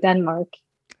allowed in Denmark.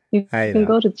 You I can know.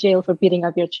 go to jail for beating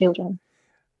up your children.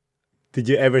 Did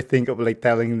you ever think of like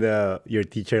telling your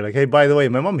teacher like, "Hey, by the way,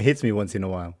 my mom hits me once in a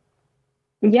while."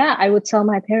 Yeah, I would tell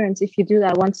my parents, if you do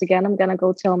that once again, I'm gonna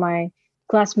go tell my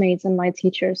classmates and my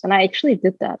teachers. And I actually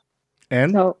did that.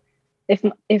 And So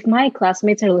if my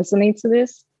classmates are listening to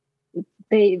this,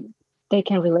 they they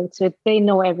can relate to it. They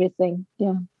know everything.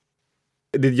 Yeah.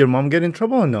 did your mom get in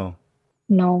trouble or no?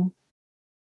 No.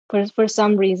 For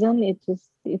some reason it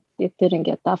didn't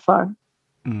get that far.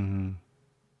 Do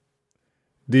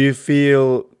you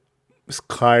feel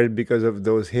scarred because of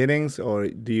those hittings, or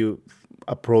do you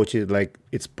approach it like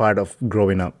it's part of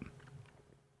growing up?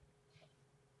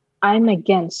 I'm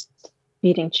against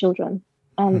beating children.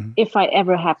 And if I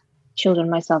ever have children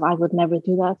myself, I would never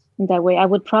do that in that way. I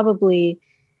would probably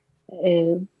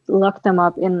lock them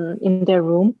up in their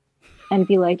room and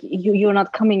be like, you're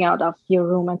not coming out of your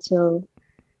room until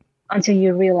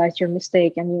you realize your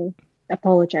mistake and you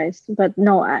apologize. But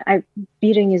no,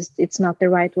 beating it's not the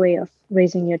right way of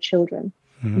raising your children.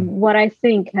 What I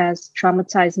think has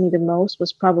traumatized me the most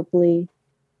was probably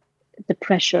the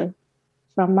pressure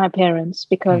from my parents,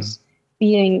 because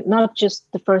being not just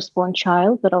the firstborn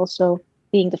child, but also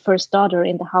being the first daughter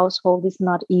in the household is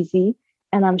not easy.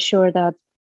 And I'm sure that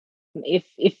if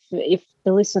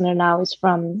the listener now is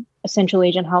from a Central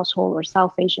Asian household or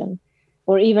South Asian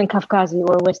or even Kafkazi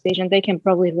or West Asian, they can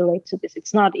probably relate to this.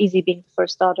 It's not easy being the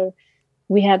first daughter.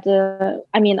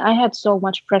 I had so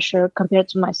much pressure compared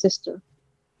to my sister.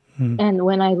 And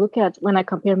when I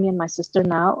compare me and my sister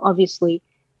now, obviously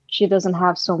she doesn't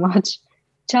have so much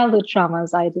childhood trauma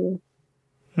as I do.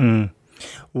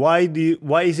 Why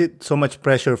is it so much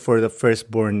pressure for the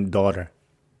firstborn daughter?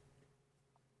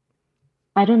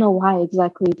 I don't know why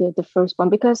exactly the firstborn,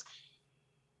 because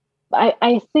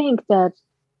I think that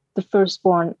the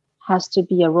firstborn has to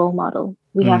be a role model.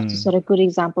 We have to set a good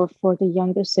example for the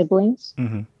younger siblings.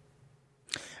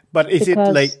 But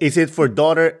is it for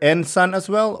daughter and son as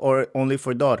well, or only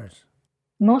for daughters?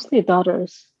 Mostly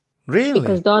daughters. Really?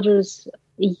 Because daughters,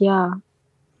 yeah.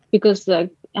 Because the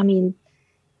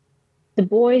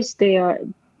boys, they are,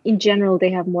 in general,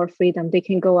 they have more freedom. They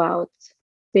can go out.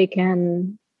 They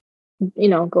can,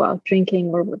 go out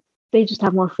drinking, or they just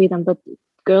have more freedom. But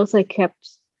girls are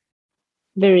kept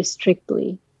very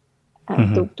strictly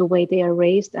the way they are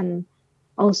raised. And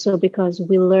also because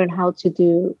we learn how to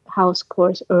do house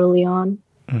chores early on.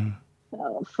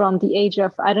 From the age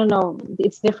of, I don't know,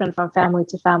 it's different from family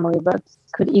to family, but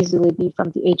could easily be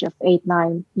from the age of 8,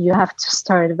 9. You have to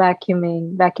start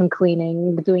vacuuming, vacuum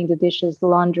cleaning, doing the dishes, the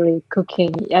laundry,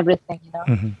 cooking, everything,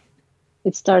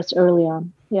 It starts early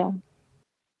on. Yeah.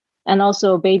 And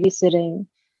also babysitting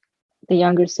the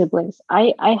younger siblings.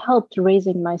 I helped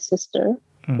raising my sister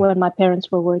when my parents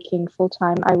were working full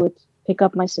time. I would pick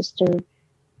up my sister,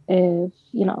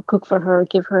 cook for her,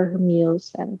 give her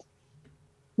meals. And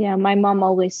yeah, my mom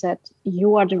always said,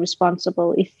 you are the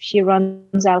responsible. If she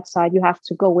runs outside, you have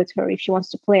to go with her. If she wants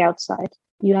to play outside,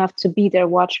 you have to be there,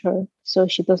 watch her so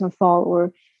she doesn't fall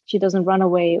or she doesn't run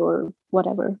away or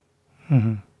whatever.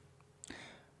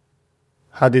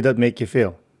 How did that make you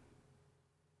feel?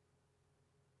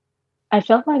 I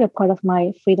felt like a part of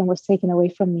my freedom was taken away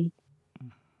from me.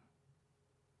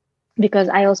 Because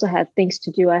I also had things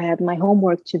to do. I had my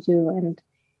homework to do, and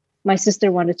my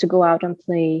sister wanted to go out and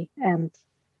play. And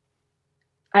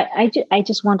I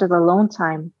just wanted alone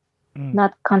time,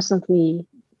 not constantly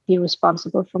be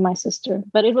responsible for my sister.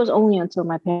 But it was only until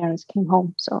my parents came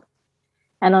home,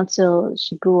 and until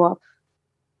she grew up.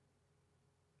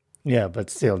 Yeah, but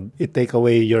still, it take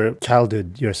away your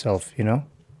childhood yourself,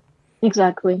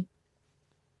 Exactly.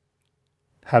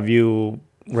 Have you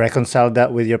reconciled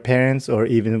that with your parents or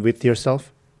even with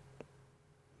yourself?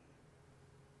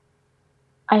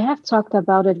 I have talked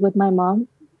about it with my mom,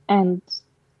 and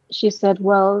she said,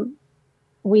 well,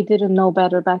 we didn't know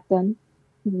better back then.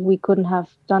 We couldn't have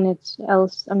done it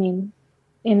else. I mean,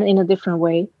 in a different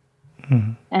way.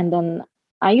 And then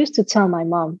I used to tell my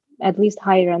mom, at least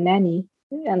hire a nanny.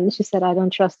 And she said, I don't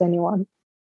trust anyone.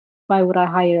 Why would I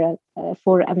hire a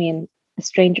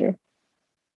stranger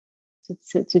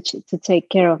to take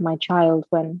care of my child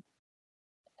when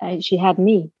she had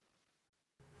me?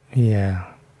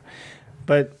 Yeah.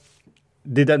 But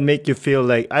did that make you feel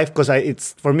like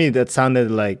it's for me that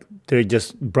sounded like they're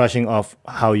just brushing off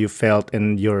how you felt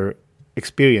and your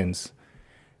experience.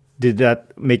 Did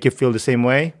that make you feel the same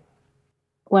way?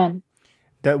 When?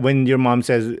 That when your mom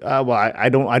says, "Well, I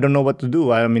don't know what to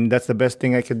do. I mean, that's the best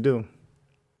thing I could do."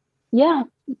 Yeah,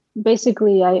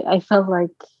 basically, I felt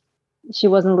like she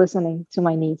wasn't listening to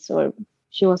my needs, or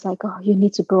she was like, "Oh, you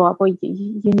need to grow up, or you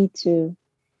need to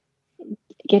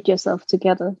get yourself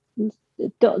together.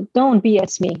 Don't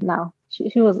BS me now."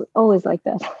 She was always like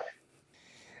that.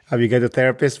 Have you got a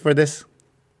therapist for this?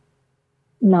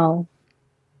 No,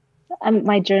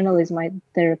 my journal is my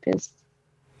therapist,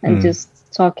 and just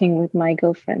talking with my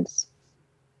girlfriends.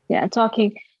 Yeah,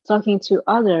 talking to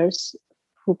others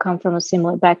who come from a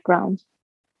similar background.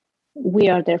 We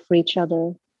are there for each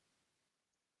other,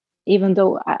 even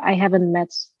though I haven't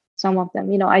met some of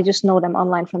them. I just know them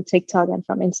online from TikTok and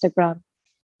from Instagram,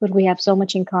 but we have so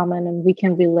much in common and we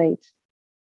can relate.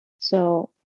 So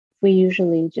we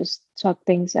usually just talk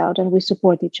things out and we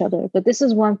support each other. But this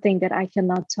is one thing that I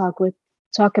cannot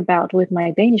talk about with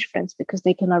my Danish friends because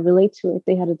they cannot relate to it.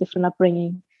 They had a different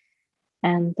upbringing.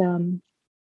 And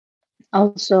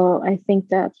also, I think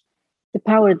that the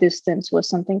power distance was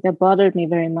something that bothered me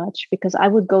very much because I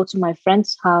would go to my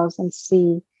friend's house and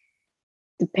see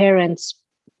the parents,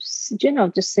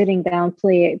 just sitting down,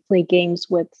 play games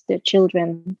with their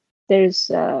children. There's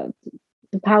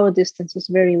the power distance is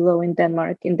very low in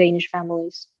Denmark in Danish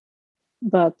families,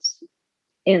 but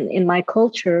in my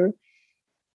culture,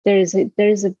 there is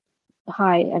a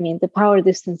high. I mean, the power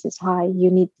distance is high.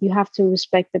 You have to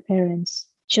respect the parents.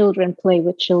 Children play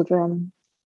with children.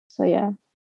 So yeah,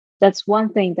 that's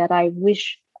one thing that I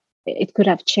wish it could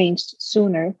have changed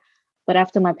sooner. But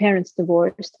after my parents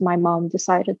divorced, my mom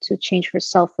decided to change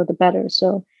herself for the better.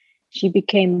 So she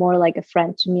became more like a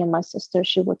friend to me and my sister.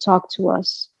 She would talk to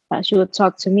us. She would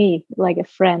talk to me like a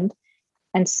friend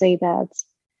and say that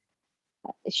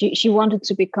she wanted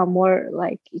to become more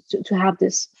like to have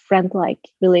this friend-like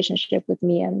relationship with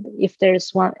me. And if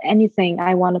there's anything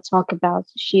I want to talk about,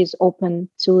 she is open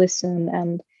to listen.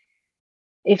 And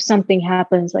if something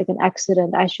happens, like an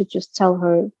accident, I should just tell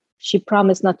her. She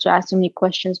promised not to ask me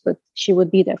questions, but she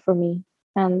would be there for me.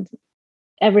 And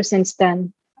ever since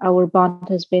then, our bond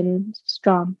has been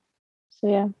strong. So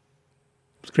yeah.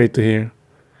 It's great to hear.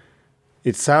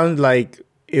 It sounds like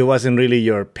it wasn't really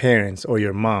your parents or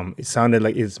your mom. It sounded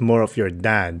like it's more of your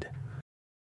dad.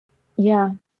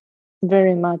 Yeah,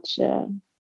 very much.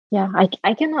 Yeah,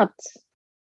 I cannot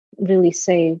really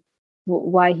say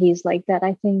why he's like that.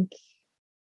 I think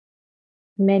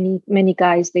many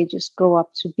guys, they just grow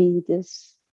up to be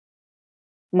this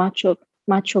macho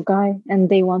guy, and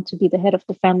they want to be the head of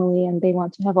the family and they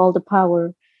want to have all the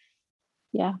power.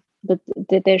 Yeah, but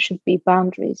there should be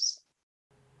boundaries.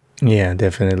 Yeah,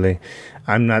 definitely.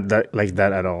 I'm not that like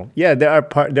that at all. Yeah, there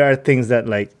are things that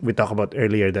like we talked about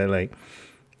earlier that like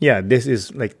yeah, this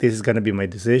is gonna be my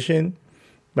decision,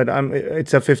 but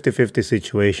it's a 50-50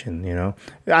 situation, you know.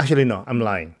 Actually no, I'm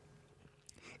lying.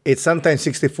 It's sometimes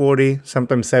 60-40,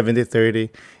 sometimes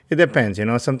 70-30. It depends, you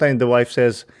know. Sometimes the wife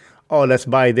says, "Oh, let's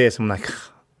buy this." I'm like,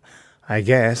 "I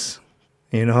guess,"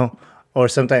 you know. Or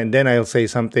sometimes then I'll say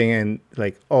something and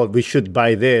like, "Oh, we should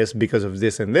buy this because of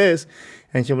this and this."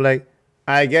 And she'll be like,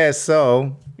 "I guess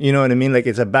so." You know what I mean? Like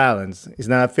it's a balance. It's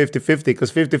not 50-50 because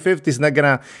 50-50 is not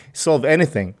going to solve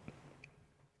anything.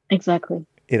 Exactly.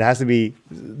 It has to be,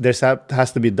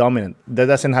 has to be dominant. That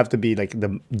doesn't have to be like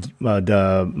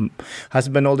the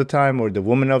husband all the time or the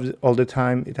woman all the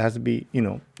time. It has to be, you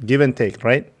know, give and take,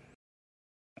 right?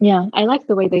 Yeah, I like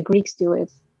the way the Greeks do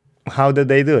it. How did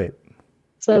they do it?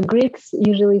 So Greeks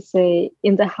usually say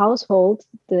in the household,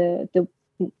 the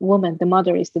woman, the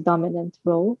mother is the dominant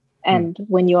role. And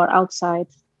when you are outside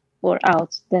or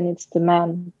out, then it's the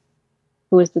man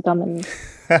who is the dominant.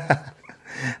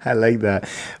 I like that.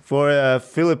 For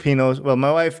Filipinos, well,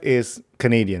 my wife is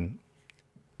Canadian.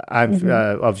 I'm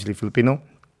obviously Filipino.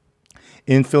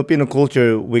 In Filipino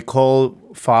culture, we call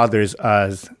fathers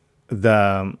as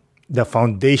the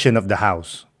foundation of the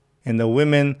house, and the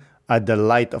women are the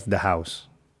light of the house.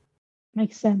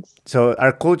 Makes sense. So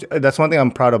our culture, that's one thing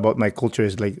I'm proud about my culture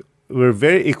is like we're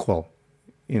very equal.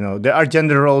 You know, there are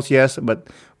gender roles, yes, but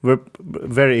we're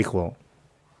very equal.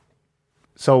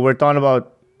 So we're talking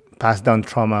about passed down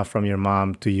trauma from your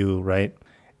mom to you, right?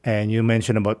 And you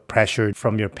mentioned about pressure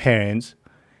from your parents.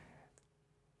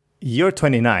 You're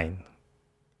 29.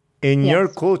 In your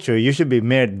culture, you should be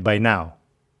married by now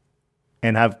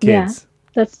and have kids.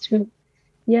 Yeah, that's true.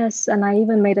 Yes, and I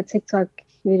even made a TikTok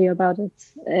video about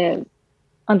it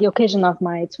on the occasion of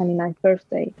my 29th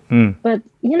birthday. But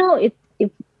you know,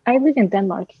 I live in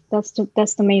Denmark. That's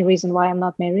the main reason why I'm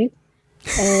not married.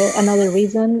 Another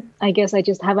reason, I guess, I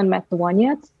just haven't met the one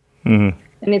yet, and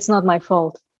it's not my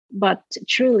fault. But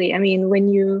truly, I mean,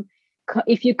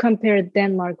 if you compare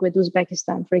Denmark with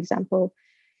Uzbekistan, for example,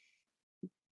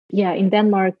 yeah, in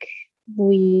Denmark,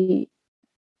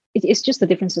 it's just a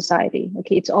different society.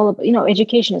 Okay, it's all about,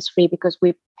 education is free because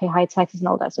we pay high taxes and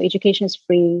all that. So education is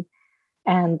free,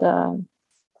 and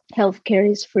healthcare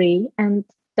is free, and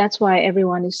that's why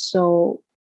everyone is so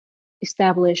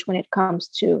established when it comes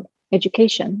to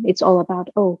education. It's all about,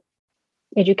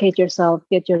 educate yourself,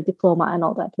 get your diploma and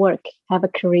all that, work, have a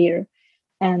career.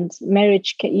 And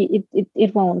marriage,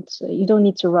 it won't, you don't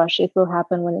need to rush. It will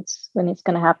happen when it's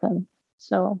going to happen.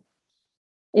 So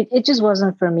it just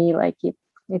wasn't for me. Like it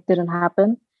didn't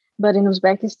happen. But in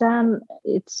Uzbekistan,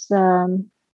 it's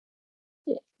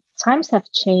times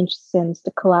have changed since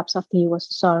the collapse of the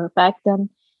USSR. Back then,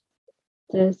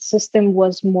 the system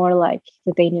was more like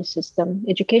the Danish system.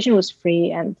 Education was free,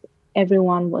 and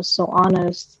everyone was so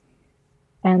honest.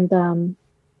 And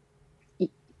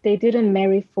they didn't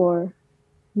marry for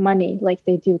money like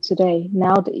they do today.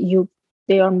 Now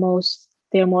they are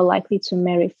more likely to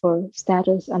marry for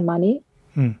status and money,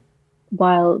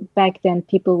 while back then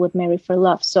people would marry for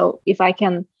love. So if I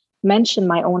can mention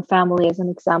my own family as an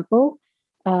example,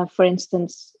 for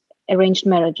instance, arranged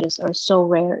marriages are so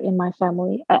rare in my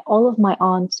family. All of my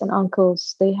aunts and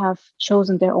uncles, they have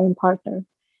chosen their own partner,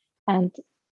 and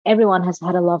everyone has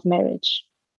had a love marriage,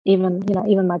 even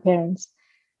my parents.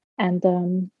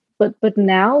 And but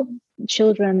now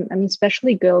children, I mean,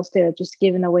 especially girls, they're just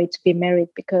given away to be married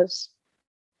because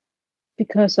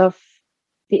of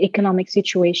the economic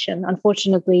situation.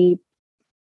 Unfortunately,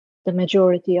 the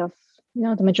majority of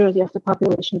the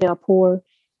population, they are poor.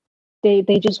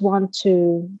 They just want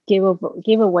to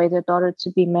give away their daughter to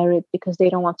be married because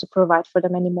they don't want to provide for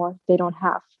them anymore. They don't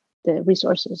have the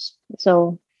resources.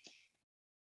 So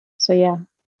yeah,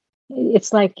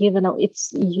 it's like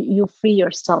you free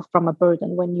yourself from a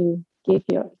burden when you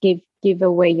give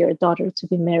away your daughter to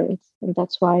be married. And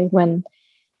that's why when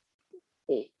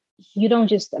you don't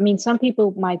just, I mean, some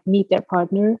people might meet their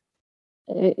partner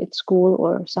at school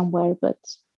or somewhere, but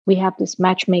we have this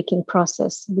matchmaking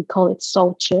process. We call it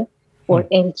solche or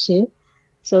elchi.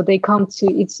 So they come to,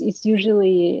 it's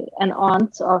usually an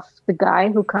aunt of the guy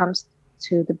who comes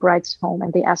to the bride's home,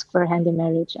 and they ask for a hand in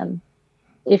marriage. And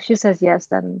if she says yes,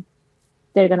 then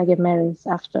they're going to get married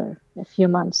after a few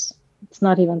months. It's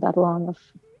not even that long.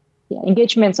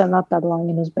 Engagements are not that long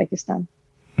in Uzbekistan.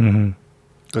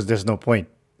 Because there's no point.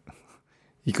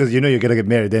 Because you're going to get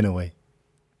married anyway.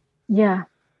 Yeah.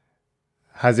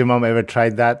 Has your mom ever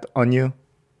tried that on you?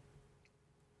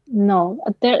 No.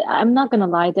 I'm not going to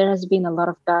lie. There has been a lot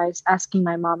of guys asking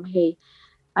my mom, hey,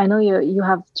 I know you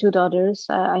have two daughters.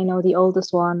 I know the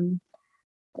oldest one.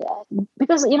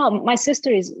 Because, my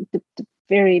sister is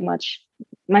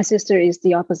my sister is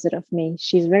the opposite of me.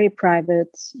 She's very private.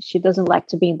 She doesn't like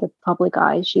to be in the public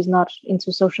eye. She's not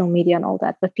into social media and all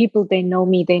that. But people, they know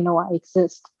me. They know I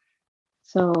exist.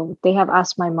 So they have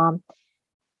asked my mom,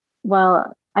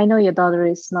 well, I know your daughter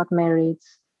is not married.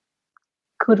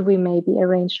 Could we maybe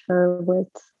arrange her with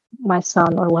my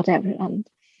son or whatever? And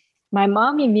my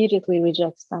mom immediately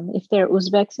rejects them. If they're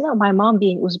Uzbeks, my mom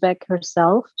being Uzbek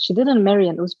herself, she didn't marry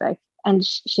an Uzbek, and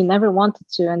she never wanted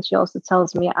to. And she also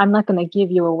tells me, I'm not going to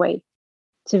give you away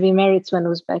to be married to an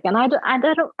Uzbek. And I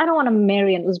don't want to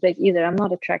marry an Uzbek either. I'm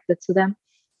not attracted to them.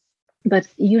 But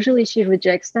usually she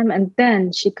rejects them, and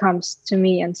then she comes to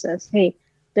me and says, hey,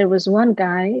 there was one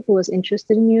guy who was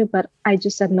interested in you, but I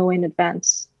just said no in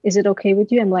advance. Is it okay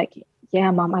with you? I'm like,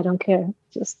 yeah, mom, I don't care.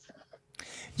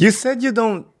 You said you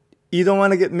don't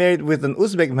want to get married with an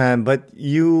Uzbek man, but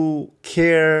you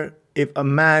care if a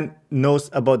man knows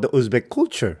about the Uzbek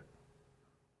culture.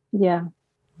 Yeah.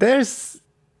 There's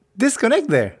disconnect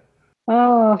there.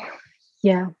 Oh,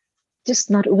 yeah.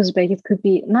 Just not Uzbek. It could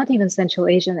be not even Central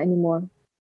Asian anymore.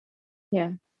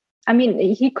 Yeah. I mean,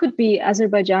 he could be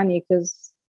Azerbaijani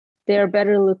because they are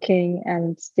better looking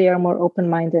and they are more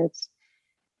open-minded.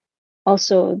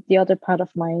 Also, the other part of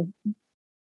my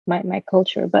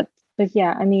culture. But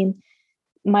yeah, I mean,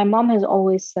 my mom has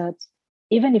always said,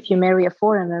 even if you marry a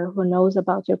foreigner who knows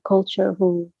about your culture,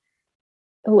 who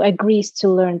agrees to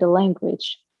learn the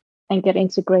language and get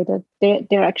integrated,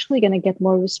 they're actually going to get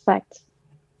more respect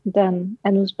than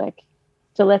an Uzbek.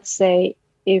 So let's say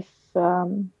if I,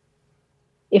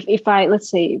 let's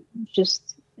say,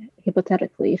 just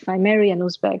hypothetically, if I marry an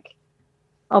Uzbek,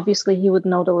 obviously he would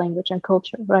know the language and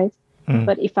culture, right?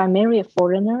 But if I marry a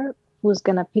foreigner who's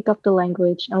going to pick up the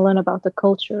language and learn about the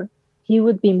culture, he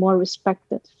would be more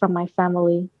respected by my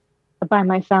family than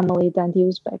the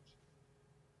Uzbek.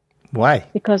 Why?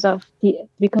 Because of the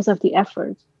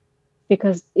effort.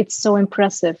 Because it's so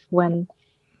impressive when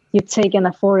you take in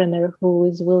a foreigner who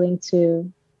is willing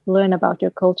to learn about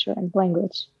your culture and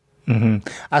language.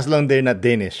 As long as they're not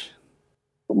Danish.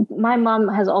 my mom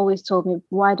has always told me,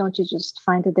 why don't you just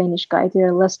find a Danish guy?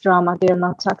 They're less drama. They're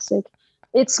not toxic.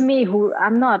 It's me who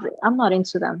I'm not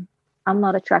into them. I'm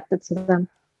not attracted to them.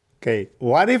 Okay,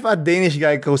 what if a Danish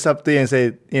guy goes up to you and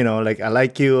say, like, I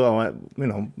like you, I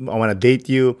want to date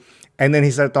you, and then he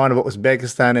starts talking about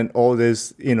Uzbekistan and all this,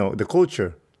 the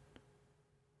culture.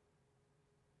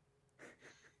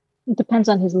 It depends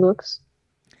on his looks.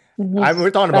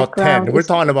 We're talking about 10. We're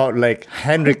talking about like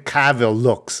Henry Cavill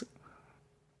looks.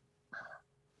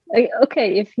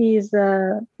 Okay, if he's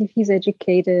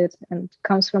educated and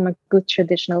comes from a good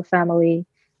traditional family,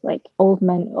 like old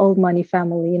money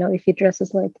family, if he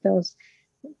dresses like those,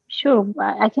 sure,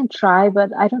 I can try,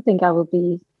 but I don't think I will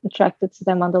be attracted to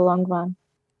them on the long run.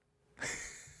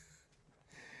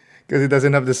 Because he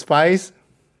doesn't have the spice?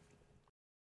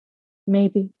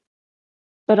 Maybe.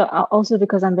 But also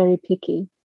because I'm very picky.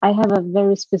 I have a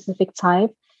very specific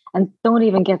type, and don't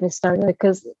even get me started,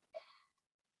 because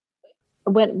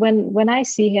when I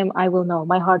see him, I will know.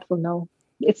 My heart will know.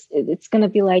 It's gonna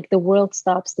be like the world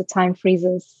stops, the time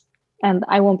freezes, and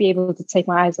I won't be able to take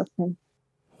my eyes off him.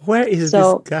 Where is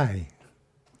this guy?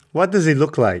 What does he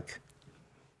look like?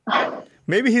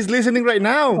 Maybe he's listening right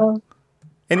now,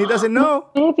 and he doesn't know.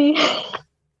 Maybe.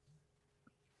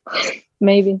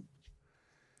 Maybe.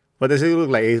 What does he look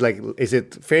like? Is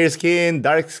it fair skin,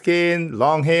 dark skin,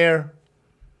 long hair?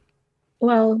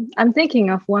 Well, I'm thinking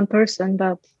of one person,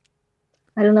 but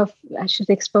I don't know if I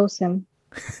should expose him.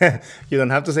 You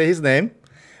don't have to say his name,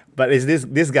 but is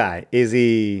this guy? Is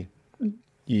he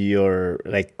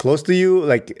like close to you?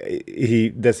 Like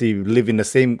does he live in the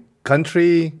same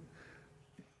country?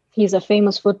 He's a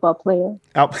famous football player.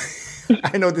 Oh,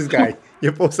 I know this guy.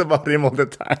 You post about him all the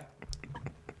time.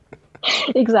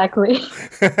 Exactly.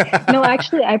 No,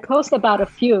 actually, I post about a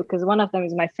few because one of them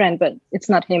is my friend, but it's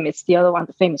not him. It's the other one,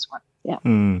 the famous one. Yeah.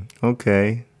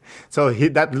 Okay. So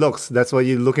that's what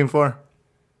you're looking for?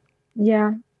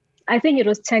 Yeah. I think it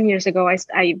was 10 years ago.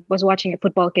 I was watching a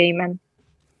football game and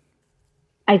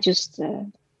I just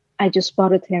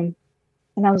spotted him.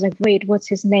 And I was like, wait, what's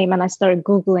his name? And I started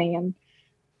Googling, and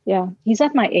yeah, he's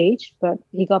at my age, but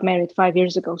he got married 5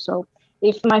 years ago. So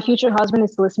if my future husband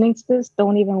is listening to this,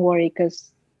 don't even worry,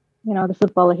 because, the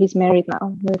footballer, he's married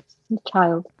now with a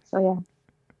child. So,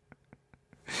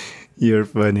 yeah. You're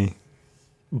funny.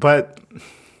 But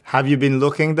have you been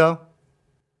looking, though?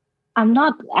 I'm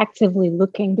not actively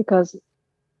looking, because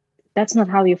that's not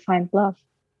how you find love.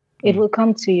 It will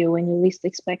come to you when you least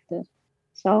expect it.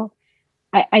 So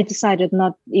I decided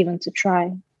not even to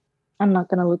try. I'm not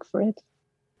going to look for it.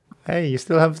 Hey, you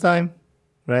still have time,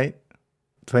 right?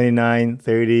 29,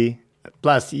 30.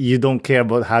 Plus, you don't care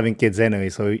about having kids anyway,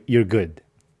 so you're good.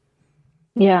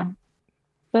 Yeah.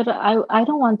 But I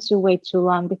don't want to wait too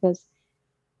long, because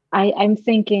I'm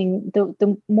thinking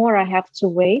the more I have to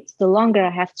wait, the longer I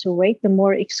have to wait, the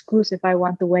more exclusive I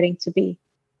want the wedding to be.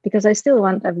 Because I still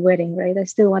want a wedding, right? I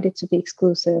still want it to be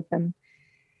exclusive and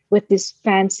with this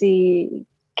fancy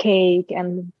cake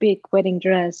and big wedding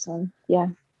dress. And yeah.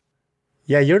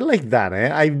 Yeah, you're like that,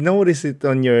 eh? I've noticed it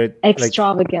on your...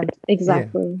 Extravagant,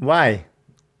 exactly. Yeah. Why?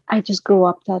 I just grew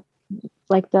up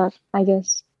like that, I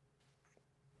guess.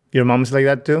 Your mom's like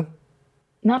that too?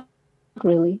 Not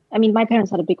really. I mean, my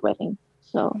parents had a big wedding,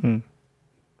 so.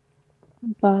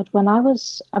 But when I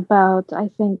was about, I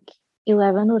think,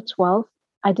 11 or 12,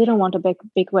 I didn't want a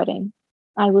big wedding.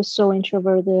 I was so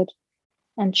introverted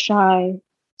and shy.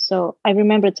 So I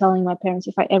remember telling my parents,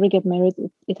 if I ever get married,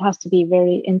 it has to be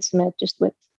very intimate, just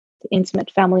with the intimate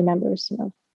family members,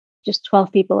 just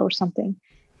 12 people or something.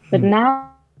 But now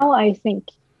I think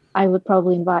I would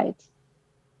probably invite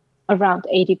around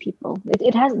 80 people.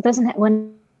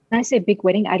 When I say big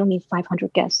wedding, I don't need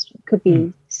 500 guests. It could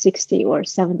be 60 or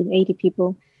 70, 80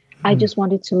 people. I just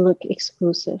want it to look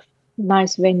exclusive.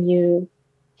 Nice venue,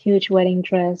 huge wedding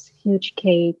dress, huge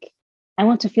cake. I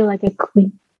want to feel like a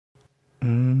queen.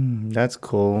 That's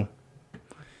cool.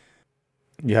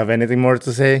 You have anything more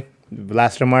to say?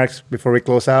 Last remarks before we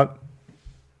close out?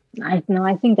 I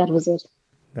think that was it.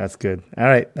 That's good. All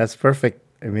right. That's perfect.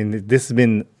 I mean, this has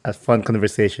been a fun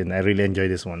conversation. I really enjoyed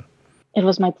this one. It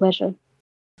was my pleasure.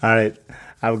 All right.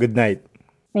 Have a good night.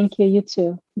 Thank you. You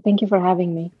too. Thank you for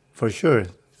having me. For sure.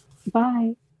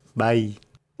 Bye. Bye.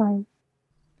 Bye.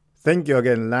 Thank you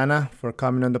again, Lana, for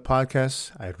coming on the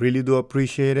podcast. I really do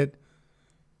appreciate it.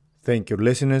 Thank you,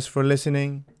 listeners, for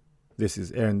listening. This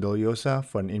is Aaron Deliosa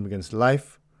for An Immigrant's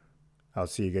Life. I'll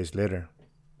see you guys later.